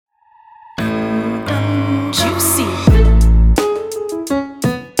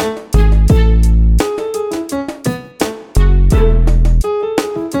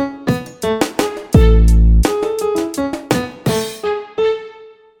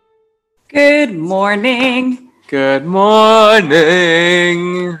Good morning. Good morning.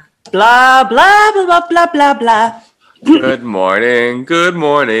 Blah, blah, blah, blah, blah, blah, blah. Good morning. Good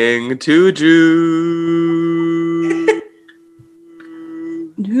morning to Jew.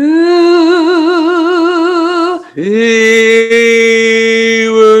 Hey,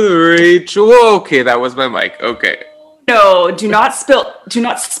 with Rachel. Okay, that was my mic. Okay. No, do not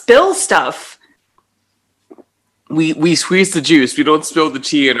spill stuff. We squeeze the juice. We don't spill the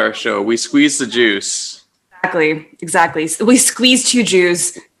tea in our show. We squeeze the juice. Exactly. We squeeze two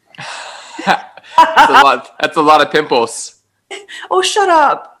Jews. That's a lot of pimples. Oh, shut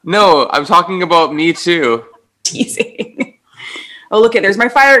up. No, I'm talking about me too. Teasing. Oh, look there's my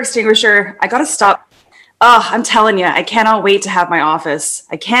fire extinguisher. I gotta stop. Oh, I'm telling you, I cannot wait to have my office.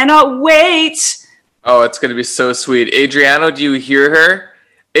 I cannot wait. Oh, it's gonna be so sweet. Adriano, do you hear her?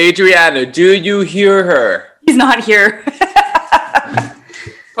 Adriano, do you hear her? He's not here.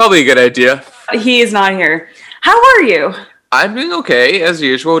 Probably a good idea. He is not here. How are you? I'm doing okay, as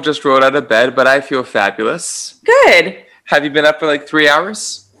usual. Just rolled out of bed, but I feel fabulous. Good. Have you been up for like 3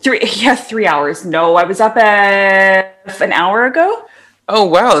 hours? 3 hours. No, I was up an hour ago. Oh,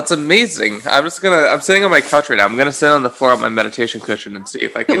 wow. That's amazing. I'm sitting on my couch right now. I'm going to sit on the floor on my meditation cushion and see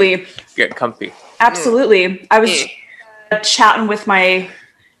if I can get comfy. Absolutely. I was chatting with my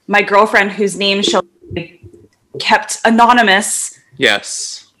girlfriend whose name shall be kept anonymous.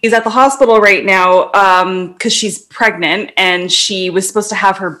 Yes. She's at the hospital right now because she's pregnant and she was supposed to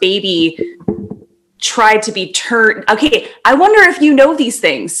have her baby tried to be turned. Okay, I wonder if you know these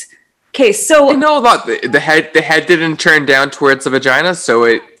things. Okay, so I know a lot. The head didn't turn down towards the vagina, so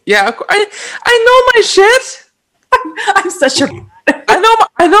I know my shit. I'm such a I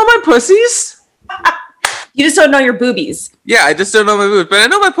know my pussies. You just don't know your boobies. Yeah, I just don't know my boobs, but I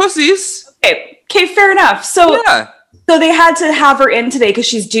know my pussies. Okay, fair enough. So yeah. So they had to have her in today because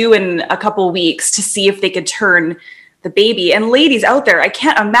she's due in a couple weeks to see if they could turn the baby. And ladies out there, I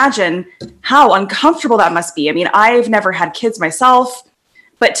can't imagine how uncomfortable that must be. I mean, I've never had kids myself,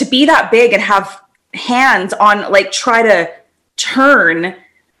 but to be that big and have hands on, like, try to turn.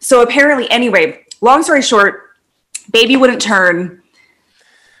 So apparently, anyway, long story short, baby wouldn't turn.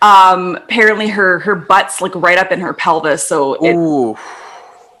 Apparently her butt's like right up in her pelvis. So it's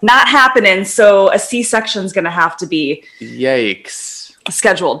not happening. So a C-section is going to have to be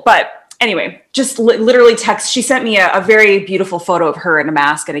scheduled. But anyway, just literally text. She sent me a very beautiful photo of her in a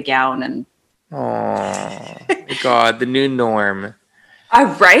mask and a gown. And oh God, the new norm.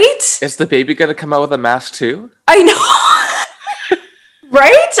 Right? Is the baby going to come out with a mask too? I know.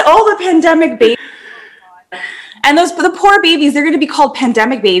 Right? All the pandemic babies. And the poor babies, they're going to be called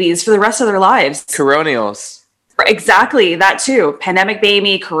pandemic babies for the rest of their lives. Coronials. Exactly, that too. Pandemic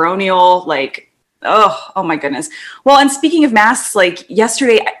baby, coronial, like, oh my goodness. Well, and speaking of masks, like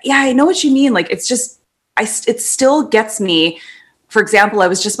yesterday, yeah, I know what you mean. Like, it's just, it still gets me. For example, I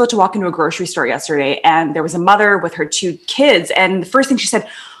was just about to walk into a grocery store yesterday and there was a mother with her two kids. And the first thing she said,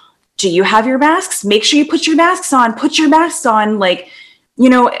 do you have your masks? Make sure you put your masks on. Put your masks on. Like, you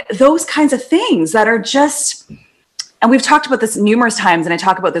know, those kinds of things that are just, and we've talked about this numerous times. And I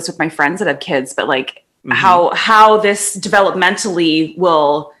talk about this with my friends that have kids, but like, how this developmentally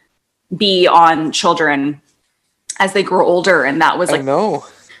will be on children as they grow older. And that was like,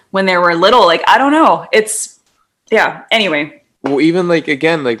 when they were little, like, I don't know. It's, yeah. Anyway. Well, even like,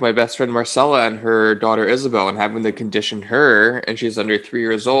 again, like my best friend Marcella and her daughter Isabel, and having to condition her, and she's under 3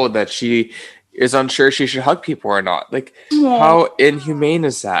 years old, that she is unsure she should hug people or not. Like, how inhumane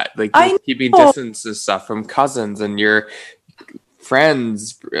is that? Like, keeping distance and stuff from cousins and your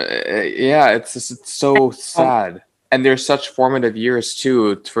friends. It's so sad. And there's such formative years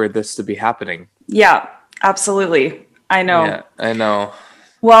too for this to be happening. Yeah, absolutely. I know. Yeah, I know.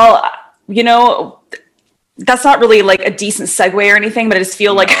 Well, you know, that's not really like a decent segue or anything, but I just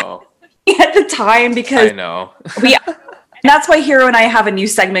feel like at the time, because I know. And that's why Hero and I have a new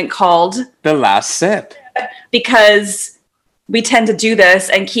segment called The Last Sip. Because we tend to do this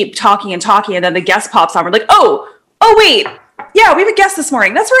and keep talking, and then the guest pops on. We're like, oh wait. Yeah, we have a guest this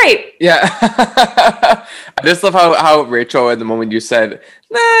morning. That's right. Yeah. I just love how Rachel, at the moment you said,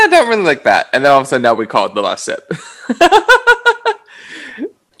 nah, I don't really like that. And then all of a sudden now we call it The Last Sip.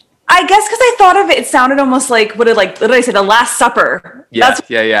 I guess because I thought of it, it sounded almost like, what did I say? The Last Supper. Yeah. It's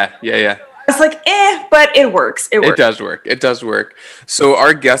like, but it works. It does work. So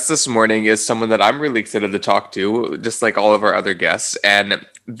our guest this morning is someone that I'm really excited to talk to, just like all of our other guests. And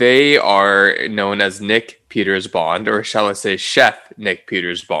They are known as Nick Peters Bond, or shall I say Chef Nick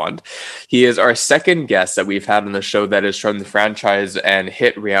Peters Bond. He is our second guest that we've had on the show that is from the franchise and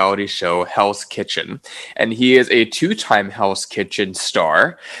hit reality show Hell's Kitchen. And he is a two-time Hell's Kitchen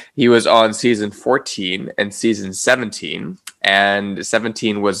star. He was on season 14 and season 17. And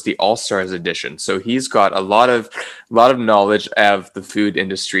 17 was the All-Stars edition. So he's got a lot of knowledge of the food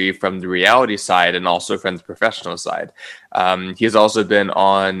industry from the reality side and also from the professional side. He's also been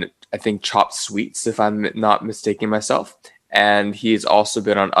on, I think, Chopped Sweets, if I'm not mistaking myself. And he's also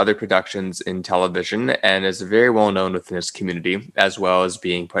been on other productions in television and is very well known within his community, as well as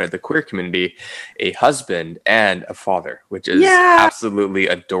being part of the queer community, a husband and a father, which is absolutely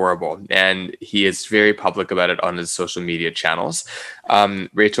adorable. And he is very public about it on his social media channels.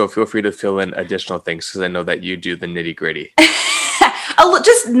 Rachel, feel free to fill in additional things because I know that you do the nitty gritty.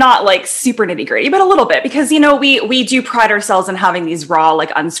 Just not like super nitty gritty, but a little bit, because, you know, we do pride ourselves in having these raw, like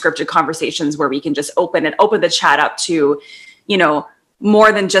unscripted conversations where we can just open the chat up to, you know,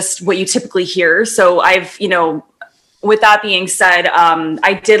 more than just what you typically hear. So I've, you know, with that being said,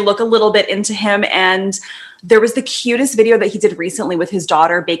 I did look a little bit into him, and there was the cutest video that he did recently with his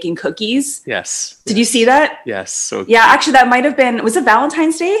daughter baking cookies. Yes. Did you see that? Yes. So yeah, actually that might've been, was it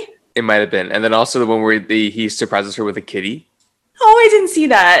Valentine's Day? It might've been. And then also the one where he surprises her with a kitty. Oh, I didn't see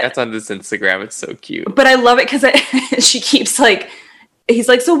that. That's on this Instagram. It's so cute. But I love it because she keeps like, he's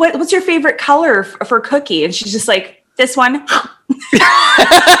like, so what's your favorite color for cookie? And she's just like, this one.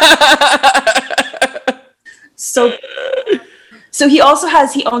 So he also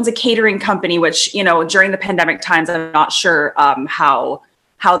he owns a catering company, which, you know, during the pandemic times, I'm not sure how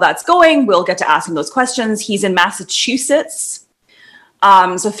that's going. We'll get to ask him those questions. He's in Massachusetts.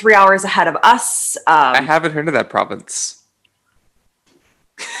 So 3 hours ahead of us. I haven't heard of that province.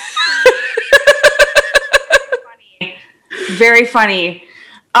 Very funny.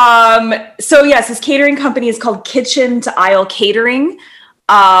 So yes, his catering company is called Kitchen to Aisle Catering.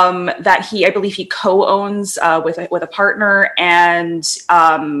 That I believe he co-owns with a partner, and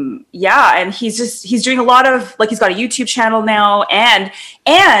and he's doing a lot of, like, he's got a YouTube channel now, and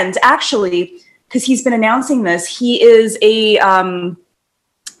actually, because he's been announcing this, he is a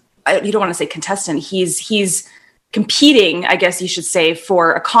you don't want to say contestant. He's competing, I guess you should say,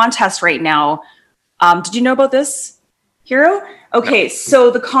 for a contest right now. Did you know about this, Hero? Okay,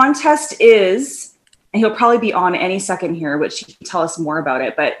 so the contest is, and he'll probably be on any second here, which he can tell us more about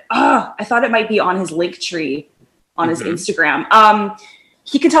it, but I thought it might be on his link tree on his Instagram.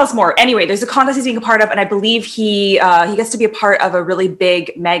 He can tell us more. Anyway, there's a contest he's being a part of, and I believe he gets to be a part of a really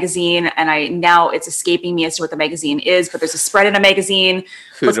big magazine, and now it's escaping me as to what the magazine is, but there's a spread in a magazine.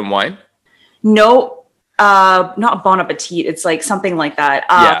 Food and Wine? No, not Bon Appetit. It's like something like that.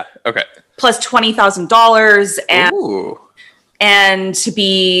 Yeah, okay. Plus $20,000 and to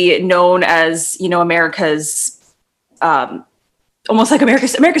be known as, you know, America's almost like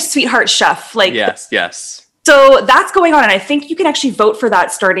America's sweetheart chef. Like, yes. So that's going on, and I think you can actually vote for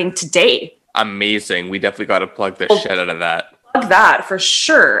that starting today. Amazing. We definitely got to plug the shit out of that. Plug that for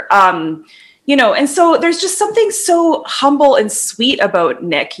sure. You know, and so there's just something so humble and sweet about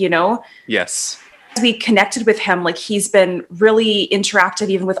Nick, you know? Yes. As we connected with him, like, he's been really interactive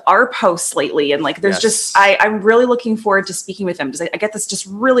even with our posts lately, and like there's just I'm really looking forward to speaking with him, because I get this just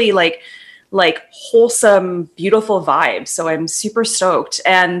really like wholesome, beautiful vibe. So I'm super stoked.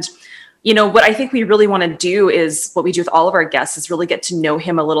 And you know what I think we really want to do is what we do with all of our guests is really get to know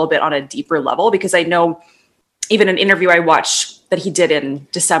him a little bit on a deeper level, because I know even an interview I watched that he did in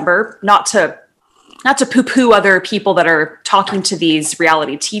December, not to poo-poo other people that are talking to these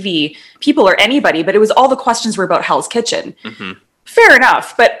reality TV people or anybody, but it was all the questions were about Hell's Kitchen. Mm-hmm. Fair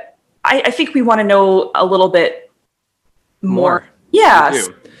enough, but I think we want to know a little bit more. Yeah.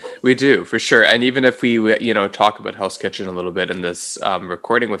 We do, for sure. And even if we, you know, talk about Hell's Kitchen a little bit in this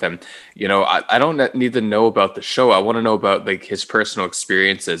recording with him, you know, I don't need to know about the show. I want to know about like his personal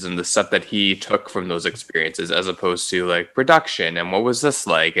experiences and the stuff that he took from those experiences, as opposed to like production and what was this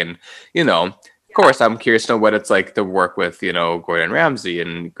like, and you know. Of course, I'm curious to know what it's like to work with, you know, Gordon Ramsay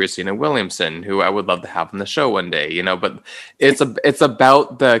and Christina Williamson, who I would love to have on the show one day, you know, but it's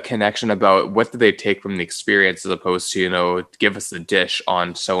about the connection, about what do they take from the experience, as opposed to, you know, give us the dish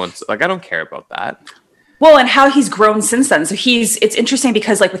on so-and-so. Like, I don't care about that. Well, and how he's grown since then. So it's interesting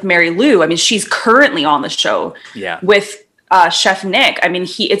because like with Mary Lou, I mean, she's currently on the show with Chef Nick. I mean,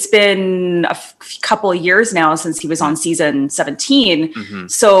 it's been a couple of years now since he was on season 17. Mm-hmm.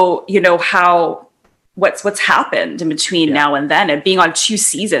 So, you know, what's happened in between now and then, and being on 2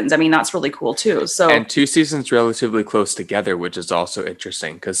 seasons. I mean, that's really cool too. So, and 2 seasons relatively close together, which is also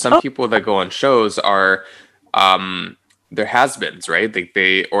interesting, because some people that go on shows are, they're has-beens, right? Like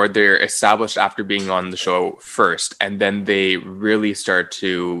they're established after being on the show first, and then they really start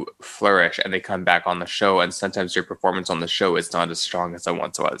to flourish and they come back on the show, and sometimes their performance on the show is not as strong as it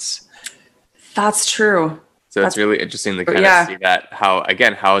once was. That's true. So it's really interesting to kind of see that how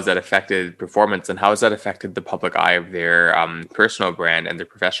has that affected performance, and how has that affected the public eye of their personal brand and their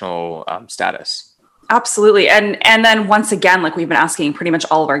professional status. Absolutely. And then once again, like we've been asking pretty much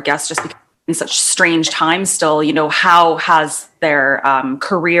all of our guests, just because in such strange times still, you know, how has their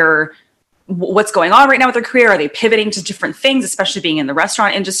career, what's going on right now with their career? Are they pivoting to different things, especially being in the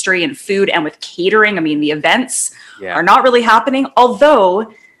restaurant industry and food and with catering? I mean, the events are not really happening,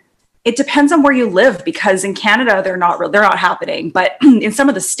 although it depends on where you live, because in Canada, they're not happening. But in some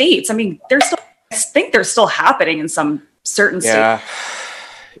of the States, I mean, I think they're still happening in some certain states.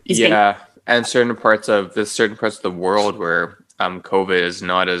 Yeah. And certain parts of the world where COVID is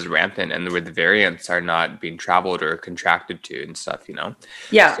not as rampant, and where the variants are not being traveled or contracted to and stuff, you know?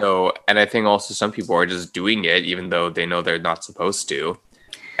 Yeah. So, and I think also some people are just doing it even though they know they're not supposed to,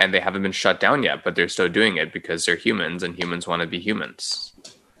 and they haven't been shut down yet, but they're still doing it because they're humans, and humans want to be humans.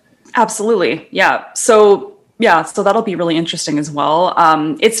 Absolutely. Yeah. So that'll be really interesting as well.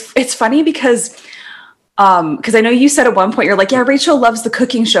 It's funny because I know you said at one point, you're like, yeah, Rachel loves the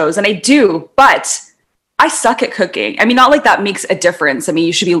cooking shows, and I do, but I suck at cooking. I mean, not like that makes a difference. I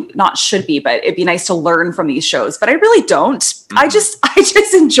mean, but it'd be nice to learn from these shows, but I really don't. Mm-hmm. I just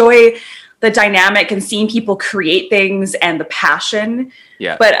enjoy the dynamic and seeing people create things and the passion.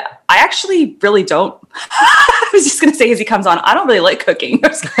 Yeah. But I actually really don't. I was just going to say, as he comes on, I don't really like cooking.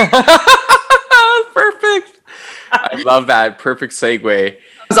 Perfect. I love that. Perfect segue.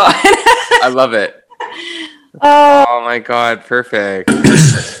 I love it. Oh my God. Perfect.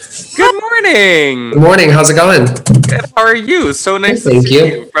 Good morning. Good morning. How's it going? Good. How are you? So nice to see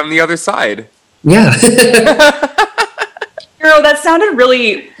you from the other side. Yeah. Hero, that sounded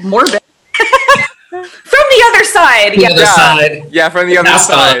really morbid. From the other side. The other side. Yeah, from the other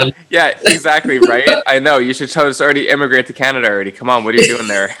side. Yeah, exactly, right? I know. You should tell us already immigrate to Canada already. Come on, what are you doing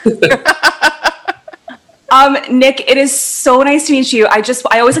there? Nick, it is so nice to meet you. I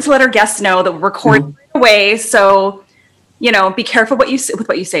always like to let our guests know that we're recording away, so you know, be careful with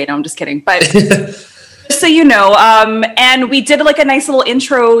what you say. No, I'm just kidding. But so you know, and we did like a nice little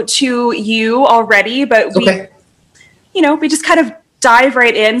intro to you already, but we just kind of dive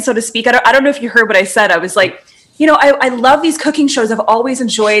right in, so to speak. I don't know if you heard what I said. I was like, you know, I love these cooking shows. I've always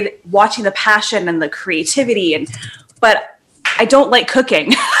enjoyed watching the passion and the creativity, but I don't like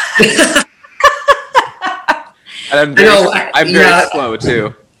cooking. And I'm very slow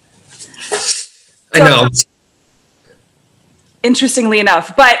too. I know. Interestingly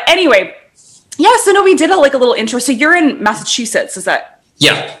enough, but anyway, yeah. So no, we did a little intro. So you're in Massachusetts, is that?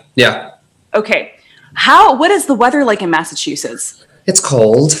 Yeah. Okay. What is the weather like in Massachusetts? It's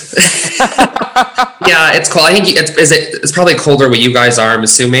cold. Yeah, it's cold. I think it's probably colder where you guys are, I'm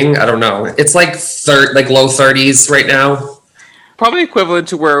assuming. I don't know. It's like low 30s right now. Probably equivalent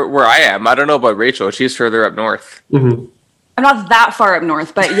to where I am. I don't know about Rachel. She's further up north. Mm-hmm. I'm not that far up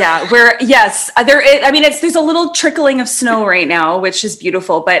north, but yeah, there's a little trickling of snow right now, which is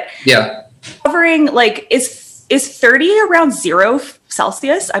beautiful, but yeah, covering is 30 around 0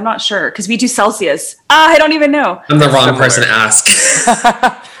 Celsius? I'm not sure, because we do Celsius. I don't even know. I'm the wrong person to ask.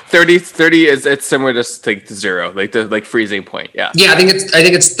 30 is, it's similar to 0, like the freezing point. Yeah. Yeah, I think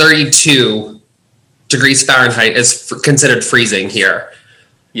it's 32 degrees Fahrenheit is considered freezing here.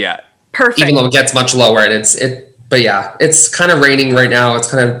 Yeah. Perfect. Even though it gets much lower, and but yeah, it's kind of raining right now.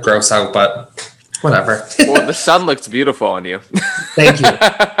 It's kind of gross out, but whatever. Well, the sun looks beautiful on you. Thank you.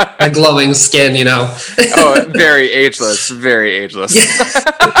 My glowing skin, you know. Oh, very ageless. Very ageless.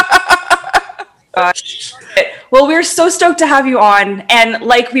 Well, we're so stoked to have you on. And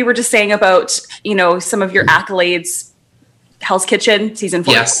like we were just saying about, you know, some of your accolades, Hell's Kitchen, season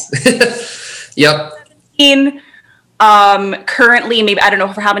 4. Yes. Yep. Currently, maybe, I don't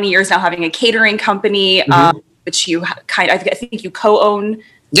know for how many years now, having a catering company, which you I think you co-own.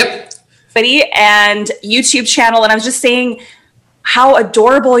 Yep. And YouTube channel. And I was just saying how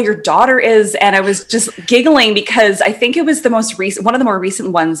adorable your daughter is. And I was just giggling because I think it was one of the more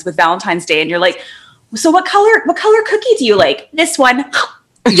recent ones with Valentine's Day. And you're like, so what color cookie do you like? This one.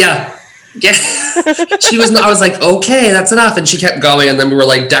 Yeah. Yeah. I was like, okay, that's enough. And she kept going. And then we were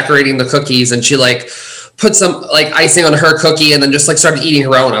like decorating the cookies, and she like put some like icing on her cookie and then just like started eating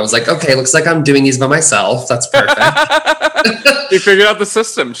her own. I was like, okay, looks like I'm doing these by myself. That's perfect. She figured out the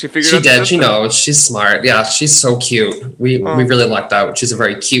system. She did. She knows. She's smart. Yeah, she's so cute. We really lucked out. She's a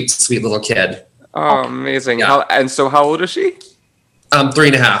very cute, sweet little kid. Oh, amazing. Yeah. And so how old is she?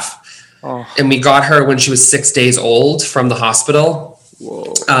 3.5. And we got her when she was 6 days old from the hospital.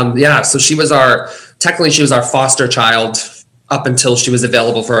 Whoa. So she was technically she was our foster child up until she was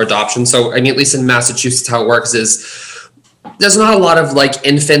available for adoption. So, I mean, at least in Massachusetts, how it works is there's not a lot of like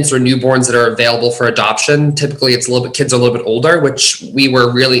infants or newborns that are available for adoption. Typically kids are a little bit older, which we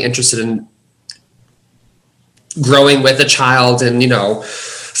were really interested in growing with a child and,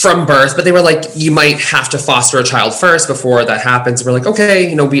 from birth, but they were like, you might have to foster a child first before that happens. And we're like,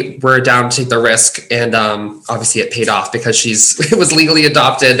 okay, we're down to take the risk. And obviously it paid off because it was legally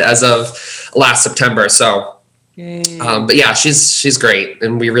adopted as of last September. So, but yeah, she's great.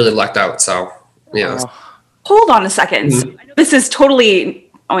 And we really lucked out. So, yeah. Hold on a second. Mm-hmm. I know this is totally,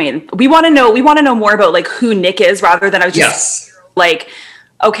 we want to know more about like who Nick is rather than I was just like,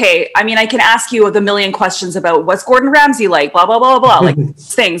 okay, I mean, I can ask you the million questions about what's Gordon Ramsay like, blah, blah, blah, blah, like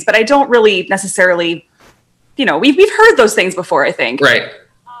things, but I don't really necessarily, we've heard those things before, I think. Right.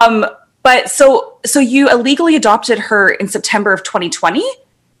 But so you illegally adopted her in September of 2020?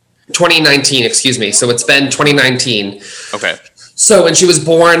 2019, excuse me. So it's been 2019. Okay. So when she was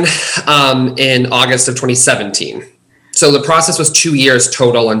born in August of 2017. So the process was 2 years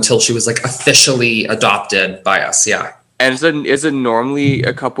total until she was like officially adopted by us. Yeah. And is it normally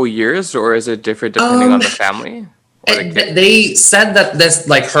a couple years, or is it different depending on the family? They said that this,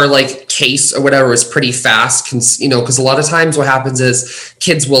 like her like case or whatever, was pretty fast, because a lot of times what happens is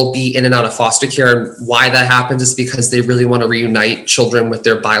kids will be in and out of foster care. And why that happens is because they really want to reunite children with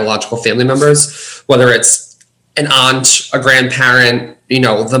their biological family members, whether it's an aunt, a grandparent,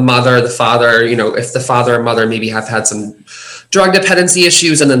 the mother, the father, if the father or mother maybe have had some drug dependency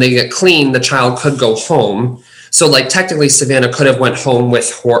issues and then they get clean, the child could go home. So like technically Savannah could have went home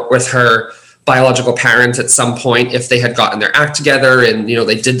with her biological parents at some point if they had gotten their act together and,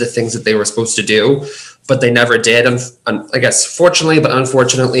 they did the things that they were supposed to do, but they never did. And I guess fortunately, but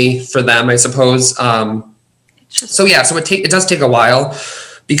unfortunately for them, I suppose. So it does take a while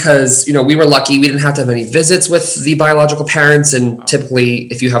because, we were lucky. We didn't have to have any visits with the biological parents. And typically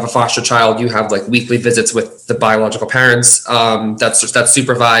if you have a foster child, you have like weekly visits with the biological parents. That's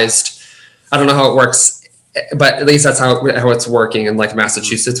supervised. I don't know how it works, but at least that's how it's working in like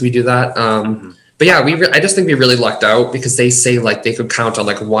Massachusetts. We do that. But yeah, I just think we really lucked out because they say like they could count on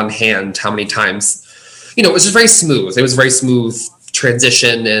like one hand how many times, it was just very smooth. It was a very smooth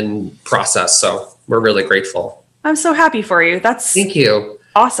transition and process. So we're really grateful. I'm so happy for you. Thank you.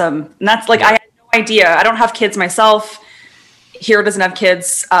 Awesome. And that's like, I had no idea. I don't have kids myself. Hero doesn't have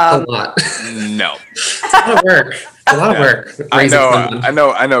kids. A lot. No. It's a lot of work. A lot of work. I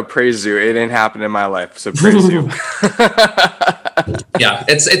know. Praise you. It didn't happen in my life, so praise you. Yeah,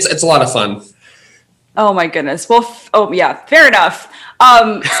 it's a lot of fun. Oh my goodness. Well, fair enough.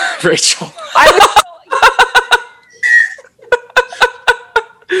 Rachel.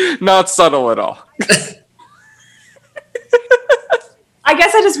 Not subtle at all. I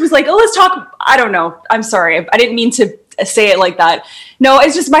guess I just was like, let's talk. I don't know. I'm sorry. I didn't mean to say it like that. No,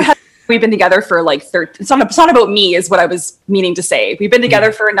 it's just my husband. We've been together for like it's not about me is what I was meaning to say. We've been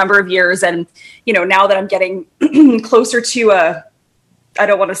together for a number of years. And, now that I'm getting closer to I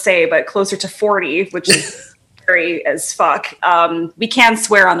don't want to say, but closer to 40, which is scary as fuck. We can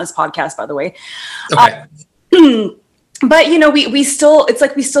swear on this podcast, by the way. Okay. But, we still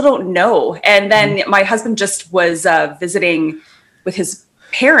don't know. And then my husband just was visiting with his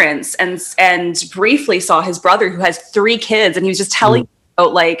parents and briefly saw his brother who has 3 kids. And he was just telling me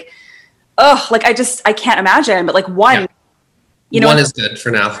about like, I can't imagine, but like one, one is good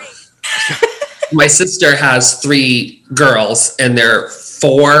for now. My sister has 3 girls and they're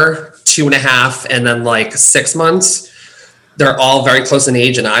 4, 2.5, and then like 6 months. They're all very close in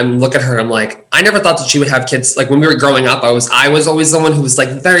age. And I'm look at her, I'm like, I never thought that she would have kids. Like when we were growing up, I was always the one who was like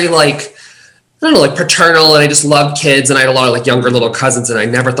very like, I don't know, like paternal, and I just loved kids, and I had a lot of like younger little cousins, and I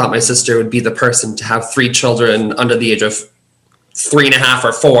never thought my sister would be the person to have 3 children under the age of 3.5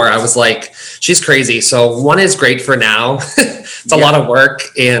 or 4. I was like, she's crazy. So 1 is great for now. It's a lot of work,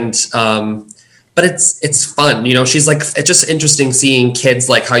 and but it's fun. She's like, it's just interesting seeing kids,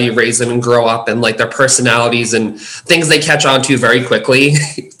 like how you raise them and grow up and like their personalities and things they catch on to very quickly.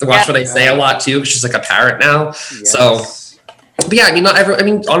 Watch what I say a lot too. She's like a parrot now. Yes. So. But yeah,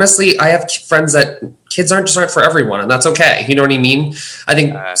 honestly, I have friends that kids aren't for everyone, and that's okay. You know what I mean? I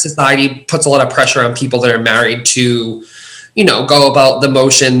think society puts a lot of pressure on people that are married to, go about the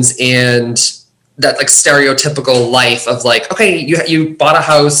motions and that like stereotypical life of like, okay, you bought a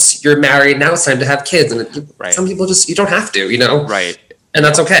house, you're married, now it's time to have kids. And some people you don't have to, Right. And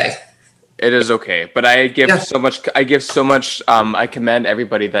that's okay. It is okay, but I give so much. I commend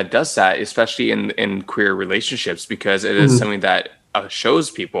everybody that does that, especially in queer relationships, because it is something that shows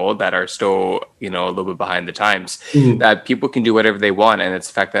people that are still, a little bit behind the times, that people can do whatever they want, and it's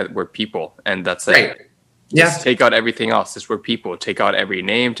the fact that we're people, and that's it. Right. Yeah. Just take out everything else. Just we're people. Take out every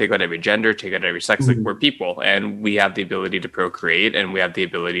name. Take out every gender. Take out every sex. Like, we're people, and we have the ability to procreate, and we have the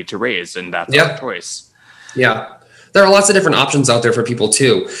ability to raise, and that's our choice. Yeah. There are lots of different options out there for people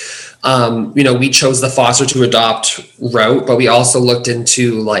too. We chose the foster to adopt route, but we also looked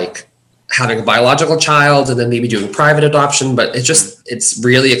into like having a biological child and then maybe doing private adoption, but it's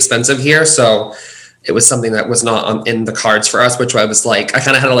really expensive here. So it was something that was not in the cards for us, which I was like, I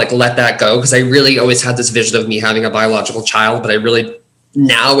kind of had to like let that go, because I really always had this vision of me having a biological child, but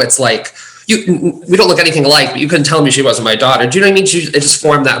now it's like, we don't look anything alike, but you couldn't tell me she wasn't my daughter. Do you know what I mean? It just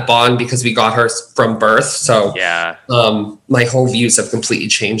formed that bond because we got her from birth. So yeah, my whole views have completely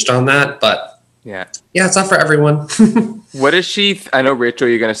changed on that, but yeah, it's not for everyone. What is she? I know, Rachel,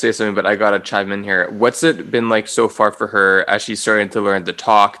 you're going to say something, but I got to chime in here. What's it been like so far for her as she's starting to learn to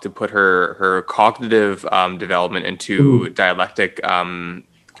talk, to put her cognitive development into dialectic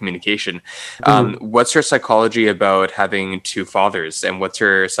communication? What's her psychology about having two fathers, and what's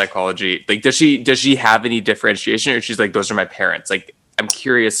her psychology like? Does she have any differentiation, or she's like, those are my parents? Like, I'm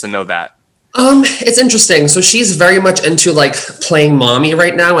curious to know that. It's interesting. So she's very much into like playing mommy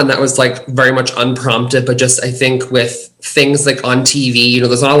right now, and that was like very much unprompted, but just I think with things like on TV,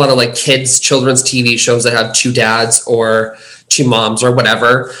 there's not a lot of like children's TV shows that have two dads or two moms or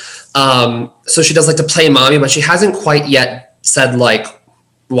whatever. So she does like to play mommy, but she hasn't quite yet said like,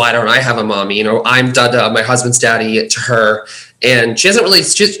 why don't I have a mommy? I'm Dada, my husband's daddy, to her. And she hasn't really,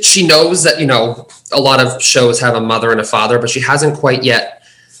 she knows that, a lot of shows have a mother and a father, but she hasn't quite yet.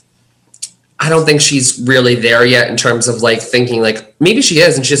 I don't think she's really there yet in terms of like thinking like, maybe she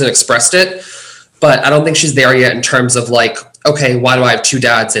is and she hasn't expressed it, but I don't think she's there yet in terms of like, okay, why do I have two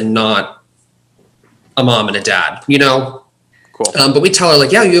dads and not a mom and a dad, Cool. But we tell her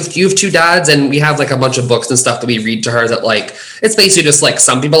like, yeah, you have two dads, and we have like a bunch of books and stuff that we read to her that like, it's basically just like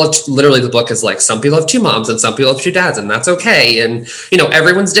some people have, literally the book is like, some people have two moms and some people have two dads, and that's okay. And,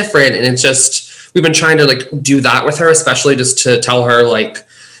 everyone's different. And it's just, we've been trying to like do that with her, especially just to tell her like,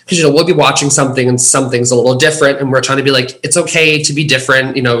 because, we'll be watching something and something's a little different, and we're trying to be like, it's okay to be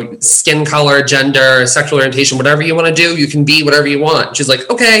different, skin color, gender, sexual orientation, whatever you want to do, you can be whatever you want. She's like,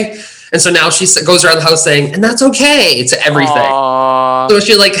 okay. And so now she goes around the house saying, and that's okay to everything. Aww. So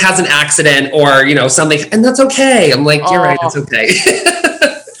she like has an accident or, something, and that's okay. I'm like, you're right, it's okay.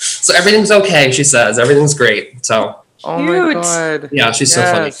 So everything's okay, she says. Everything's great. So. Oh my God. Yeah, she's so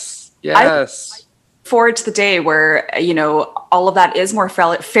funny. Yes. Forward to the day where all of that is more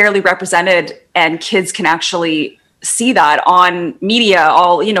fairly represented, and kids can actually see that on media,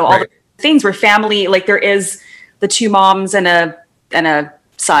 all the things where family, like there is the two moms and a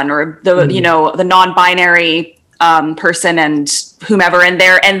son, or the the non-binary person and whomever, and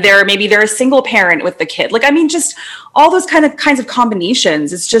they're maybe they're a single parent with the kid, like just all those kinds of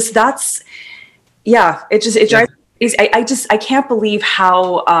combinations. It's just it drives me. I can't believe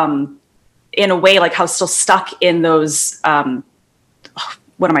how in a way, like how still stuck in those,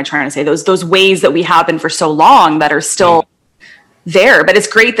 what am I trying to say? Those ways that we have been for so long that are still there. But it's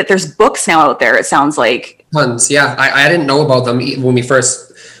great that there's books now out there, it sounds like. Tons, yeah. I didn't know about them when we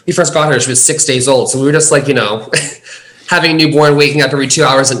first got her. She was 6 days old. So we were just like, having a newborn, waking up every 2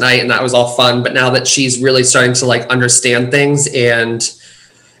 hours at night, and that was all fun. But now that she's really starting to like understand things, and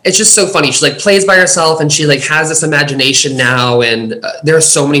it's just so funny. She like plays by herself, and she like has this imagination now. And there are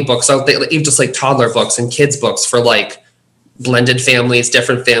so many books out there, even just like toddler books and kids books for like blended families,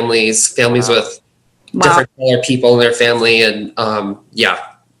 different families with different color people in their family. And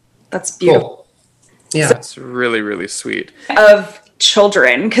that's beautiful. Cool. Yeah, that's really, really sweet. Of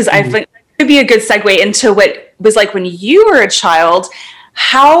children, because I think it could be a good segue into what was like when you were a child.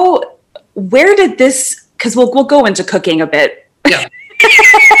 Where did this? Because we'll go into cooking a bit. Yeah.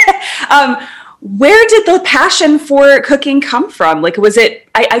 Where did the passion for cooking come from? Like, was it,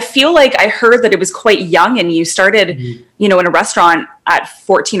 I feel like I heard that it was quite young, and you started, in a restaurant at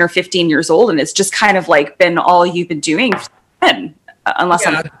 14 or 15 years old, and it's just kind of like been all you've been doing then, unless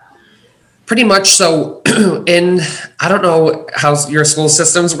I'm... Pretty much. So I don't know how your school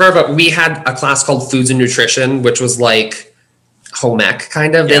systems were, but we had a class called Foods and Nutrition, which was like home ec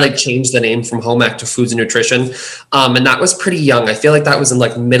kind of. They like changed the name from home ec to Foods and Nutrition. And that was pretty young. I feel like that was in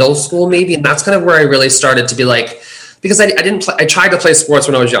like middle school maybe. And that's kind of where I really started to be like, because I tried to play sports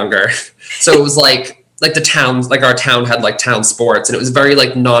when I was younger. So it was like the towns, like our town had like town sports, and it was very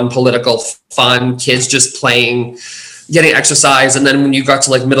like non-political, fun, kids just playing, getting exercise. And then when you got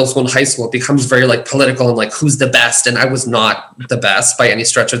to like middle school and high school, it becomes very like political and like who's the best. And I was not the best by any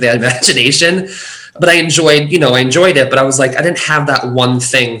stretch of the imagination. but I enjoyed it, but I was like, I didn't have that one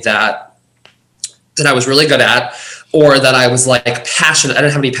thing that I was really good at, or that I was like passionate. I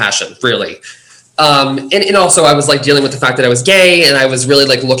didn't have any passion really. And also I was like dealing with the fact that I was gay, and I was really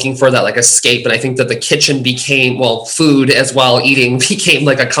like looking for that like escape. And I think that the kitchen became, well, food as well, eating became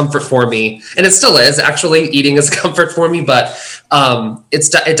like a comfort for me. And it still is, actually, eating is a comfort for me, but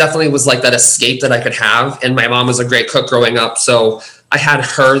it definitely was like that escape that I could have. And my mom was a great cook growing up, so I had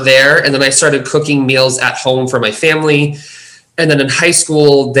her there. And then I started cooking meals at home for my family. And then in high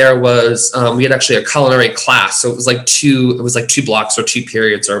school, there was, we had actually a culinary class. So it was like two blocks or 2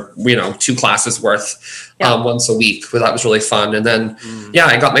 periods, or, 2 classes worth once a week. Well, that was really fun. And then,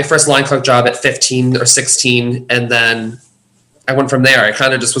 I got my first line cook job at 15 or 16. And then I went from there. I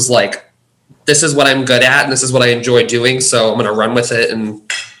kind of just was like, this is what I'm good at, and this is what I enjoy doing. So I'm going to run with it and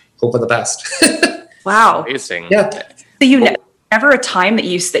hope for the best. Wow. Amazing. Yeah. So you never a time that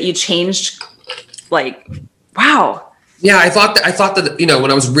you changed, like, wow. Yeah, I thought that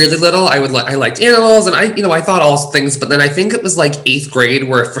when I was really little, I liked animals, and I thought all things. But then I think it was like 8th grade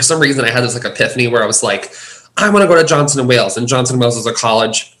where for some reason I had this like epiphany where I was like, I want to go to Johnson & Wales, and Johnson & Wales is a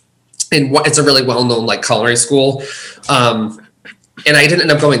college, and it's a really well known like culinary school. And I didn't end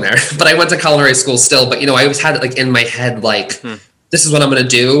up going there, but I went to culinary school still. But I always had it like in my head like, this is what I'm going to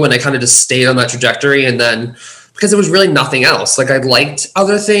do, and I kind of just stayed on that trajectory. And then because there was really nothing else, like I liked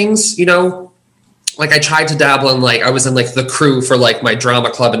other things, like I tried to dabble in, like I was in like the crew for like my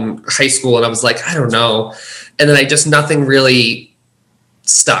drama club in high school, and I was like, I don't know. And then nothing really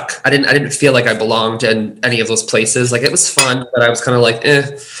stuck. I didn't feel like I belonged in any of those places. Like it was fun, but I was kind of like,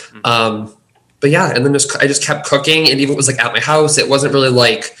 but yeah. And then I just kept cooking, and even if it was like at my house, it wasn't really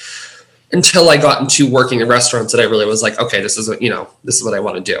like until I got into working in restaurants that I really was like, okay, this is what I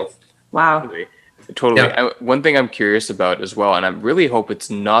want to do. Wow. Totally. Yeah. One thing I'm curious about as well, and I really hope it's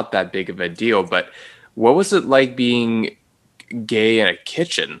not that big of a deal, but what was it like being gay in a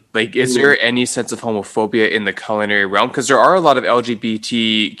kitchen? Like, is there any sense of homophobia in the culinary realm? Because there are a lot of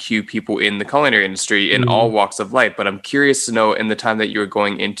LGBTQ people in the culinary industry in all walks of life, but I'm curious to know, in the time that you were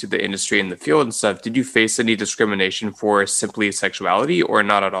going into the industry and the field and stuff, did you face any discrimination for simply sexuality, or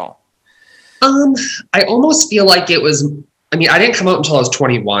not at all? I almost feel like it was, I didn't come out until I was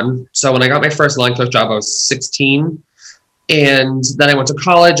 21. So when I got my first line cook job, I was 16. And then I went to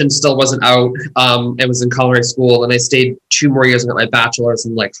college and still wasn't out. I was in culinary school, and I stayed 2 more years and got my bachelor's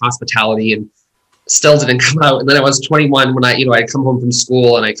in like hospitality, and still didn't come out. And then I was 21 when I'd come home from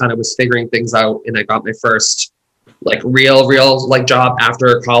school, and I kind of was figuring things out, and I got my first like real like job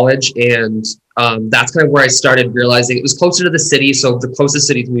after college. And that's kind of where I started realizing it was closer to the city. So the closest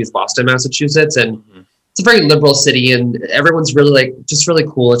city to me is Boston, Massachusetts. And it's a very liberal city, and everyone's really like just really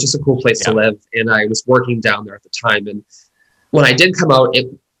cool. It's just a cool place to live. And I was working down there at the time. And when I did come out,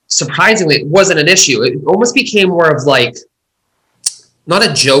 surprisingly, it wasn't an issue. It almost became more of like, not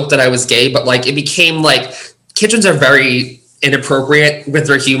a joke that I was gay, but like it became like, kitchens are very inappropriate with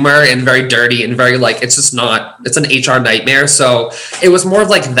their humor and very dirty and very like, it's just not, it's an HR nightmare. So it was more of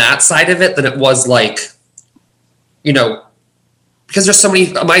like that side of it than it was like, because there's so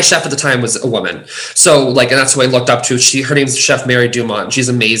many, my chef at the time was a woman. So like, and that's who I looked up to. Her name's Chef Mary Dumont. She's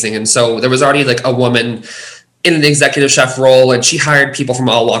amazing. And so there was already like a woman in an executive chef role, and she hired people from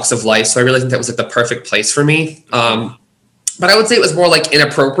all walks of life. So I really think that was like the perfect place for me. But I would say it was more like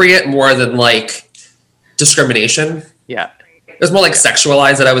inappropriate more than like discrimination. Yeah. It was more like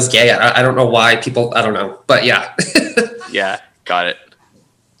sexualized that I was gay. I don't know why people, I don't know, but yeah. Yeah. Got it.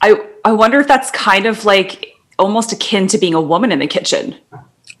 I wonder if that's kind of like almost akin to being a woman in the kitchen,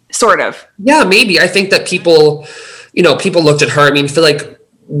 sort of. Yeah, maybe. I think that people looked at her. I feel like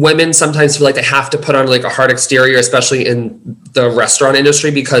women sometimes feel like they have to put on like a hard exterior, especially in the restaurant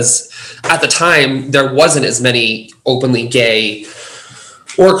industry, because at the time there wasn't as many openly gay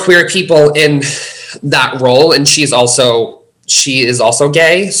or queer people in that role. And she is also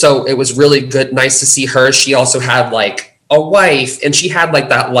gay. So it was really nice to see her. She also had like a wife, and she had like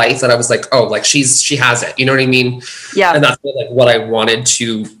that life that I was like, oh, like she has it. You know what I mean? Yeah. And that's like what I wanted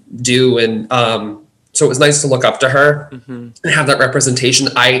to do. And, so it was nice to look up to her and have that representation.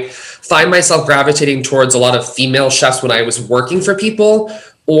 I find myself gravitating towards a lot of female chefs when I was working for people,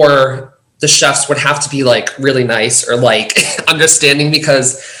 or the chefs would have to be like really nice or like understanding,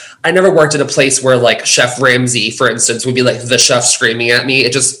 because I never worked at a place where like Chef Ramsay, for instance, would be like the chef screaming at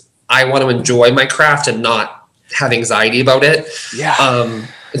me. I want to enjoy my craft and not have anxiety about it. Yeah.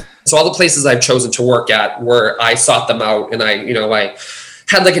 So all the places I've chosen to work at, where I sought them out, and I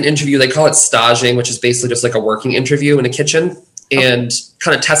had like an interview, they call it staging, which is basically just like a working interview in a kitchen, and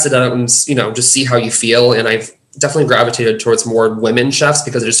kind of test it out and, just see how you feel. And I've definitely gravitated towards more women chefs,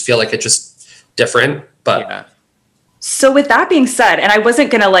 because I just feel like it just different, but Yeah. So with that being said, and I wasn't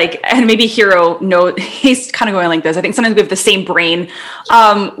gonna and maybe Hero, no, he's kind of going like this. I think sometimes we have the same brain.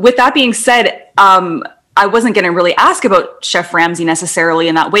 With that being said, I wasn't gonna really ask about Chef Ramsay necessarily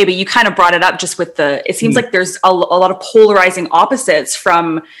in that way, but you kind of brought it up just with it seems like there's a lot of polarizing opposites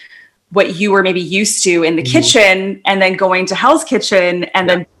from what you were maybe used to in the kitchen, and then going to Hell's Kitchen, and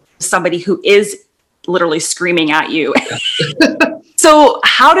then somebody who is literally screaming at you. So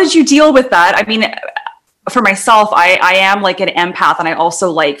how did you deal with that? I mean, for myself, I am like an empath, and I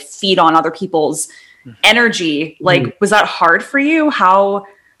also like feed on other people's energy. Like, was that hard for you? How?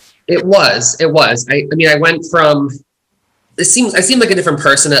 It was. I mean, I went from, I seemed like a different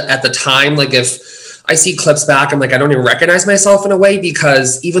person at the time. Like, if I see clips back, I'm like, I don't even recognize myself in a way,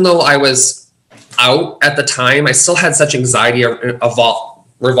 because even though I was out at the time, I still had such anxiety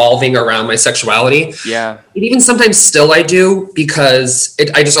revolving around my sexuality. Yeah. And even sometimes still I do, because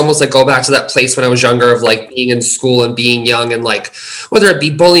I just almost like go back to that place when I was younger of like being in school and being young, and like whether it be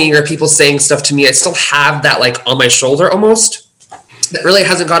bullying or people saying stuff to me, I still have that like on my shoulder almost. That really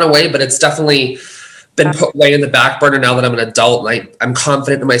hasn't gone away, but it's definitely been put way in the back burner now that I'm an adult, and I'm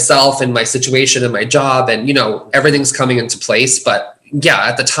confident in myself and my situation and my job, and everything's coming into place. But yeah,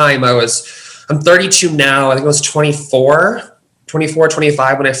 at the time I'm 32 now. I think I was 24,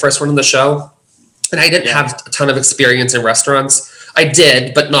 25 when I first went on the show. And I didn't have a ton of experience in restaurants. I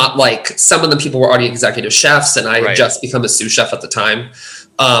did, but not like some of the people were already executive chefs, and I had just become a sous chef at the time.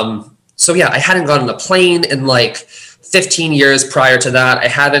 So yeah, I hadn't gone on a plane in like 15 years prior to that. I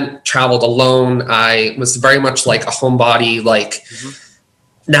hadn't traveled alone. I was very much like a homebody. Like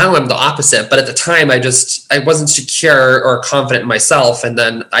now I'm the opposite, but at the time I wasn't secure or confident in myself. And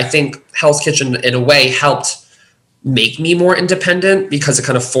then I think Hell's Kitchen in a way helped make me more independent, because it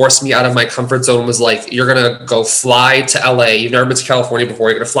kind of forced me out of my comfort zone. Was like, you're going to go fly to LA. You've never been to California before.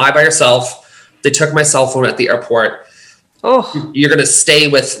 You're going to fly by yourself. They took my cell phone at the airport. Oh, you're going to stay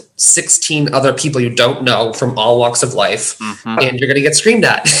with 16 other people you don't know from all walks of life, and you're going to get screamed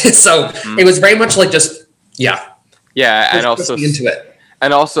at. So it was very much like just, and also into it.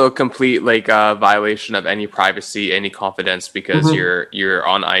 And also a complete violation of any privacy, any confidence, because you're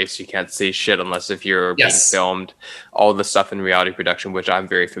on ice. You can't say shit unless if you're being filmed. All the stuff in reality production, which I'm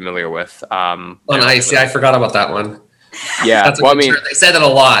very familiar with. On ice, I forgot about that one. Yeah, that's well, I mean, they say that a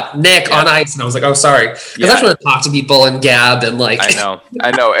lot. Nick on ice, and I was like, oh, sorry, because I want to talk to people and gab and like.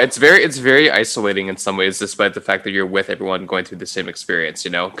 I know. It's very isolating in some ways, despite the fact that you're with everyone going through the same experience.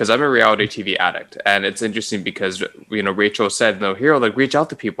 Because I'm a reality TV addict, and it's interesting because Rachel said, "No, Hero, like reach out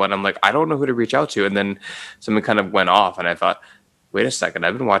to people," and I'm like, I don't know who to reach out to, and then something kind of went off, and I thought, wait a second,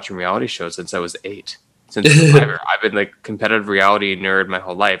 I've been watching reality shows since I was 8. Since I've been like competitive reality nerd my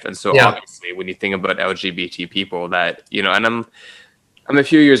whole life, and so obviously when you think about LGBT people, that and I'm a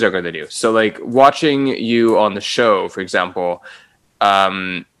few years younger than you, so like watching you on the show, for example,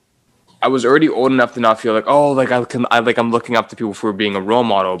 I was already old enough to not feel like, oh, like I'm looking up to people for being a role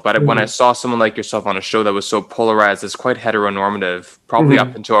model. But when I saw someone like yourself on a show that was so polarized, it's quite heteronormative, probably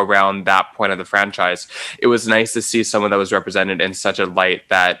up until around that point of the franchise, it was nice to see someone that was represented in such a light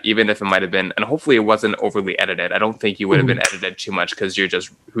that even if it might have been, and hopefully it wasn't overly edited, I don't think you would have been edited too much, because you're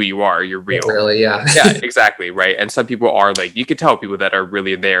just who you are, you're real. Really, yeah. Yeah, exactly, right. And some people are like, you could tell people that are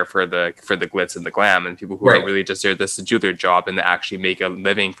really there for the glitz and the glam, and people who are really just there to do their job and to actually make a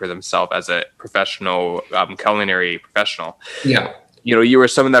living for themselves as a professional culinary professional. Yeah. You were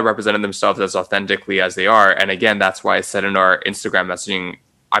someone that represented themselves as authentically as they are. And again, that's why I said in our Instagram messaging,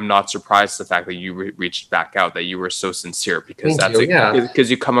 I'm not surprised the fact that you reached back out, that you were so sincere, because because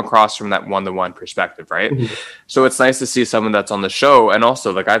you come across from that one-to-one perspective, right? So it's nice to see someone that's on the show. And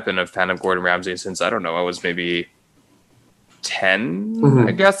also, like, I've been a fan of Gordon Ramsay since, I don't know, I was maybe 10,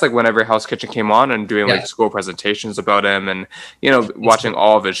 I guess, like whenever Hell's Kitchen came on, and doing like school presentations about him, and watching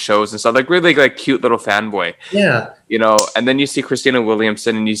all of his shows and stuff, like really like cute little fanboy. And then you see Christina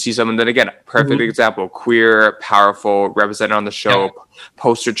Williamson, and you see someone that, again, perfect example, queer, powerful, represented on the show,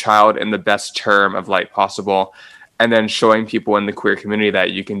 poster child in the best term of light possible, and then showing people in the queer community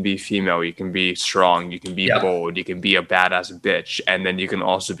that you can be female, you can be strong, you can be bold, you can be a badass bitch, and then you can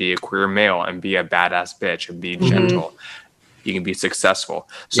also be a queer male and be a badass bitch and be gentle. You can be successful.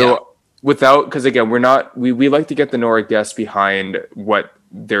 So because again, we like to get the know our guests behind what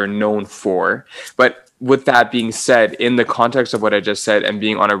they're known for. But with that being said, in the context of what I just said and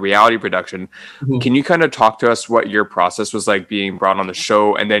being on a reality production, can you kind of talk to us what your process was like being brought on the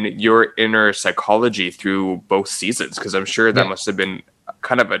show, and then your inner psychology through both seasons? Because I'm sure that must have been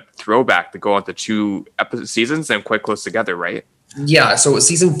kind of a throwback to go on to 2 seasons and quite close together, right? Yeah. So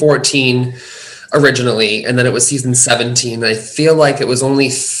season 14, originally, and then it was season 17. I feel like it was only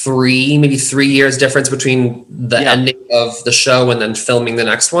maybe 3 years difference between the ending of the show and then filming the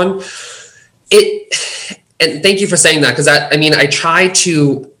next one. And thank you for saying that, because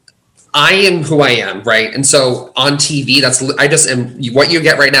I am who I am, right? And so on TV, what you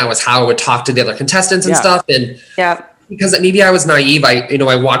get right now is how I would talk to the other contestants and stuff. And because maybe I was naive,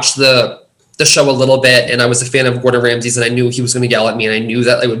 I watched the show a little bit, and I was a fan of Gordon Ramsay's, and I knew he was going to yell at me, and I knew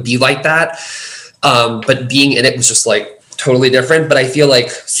that it would be like that. But being in it was just like totally different. But I feel like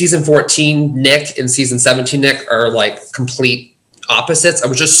season 14 Nick and season 17 Nick are like complete opposites. I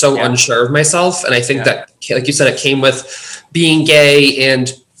was just so unsure of myself, and I think that, like you said, it came with being gay,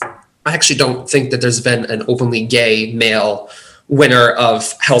 and I actually don't think that there's been an openly gay male winner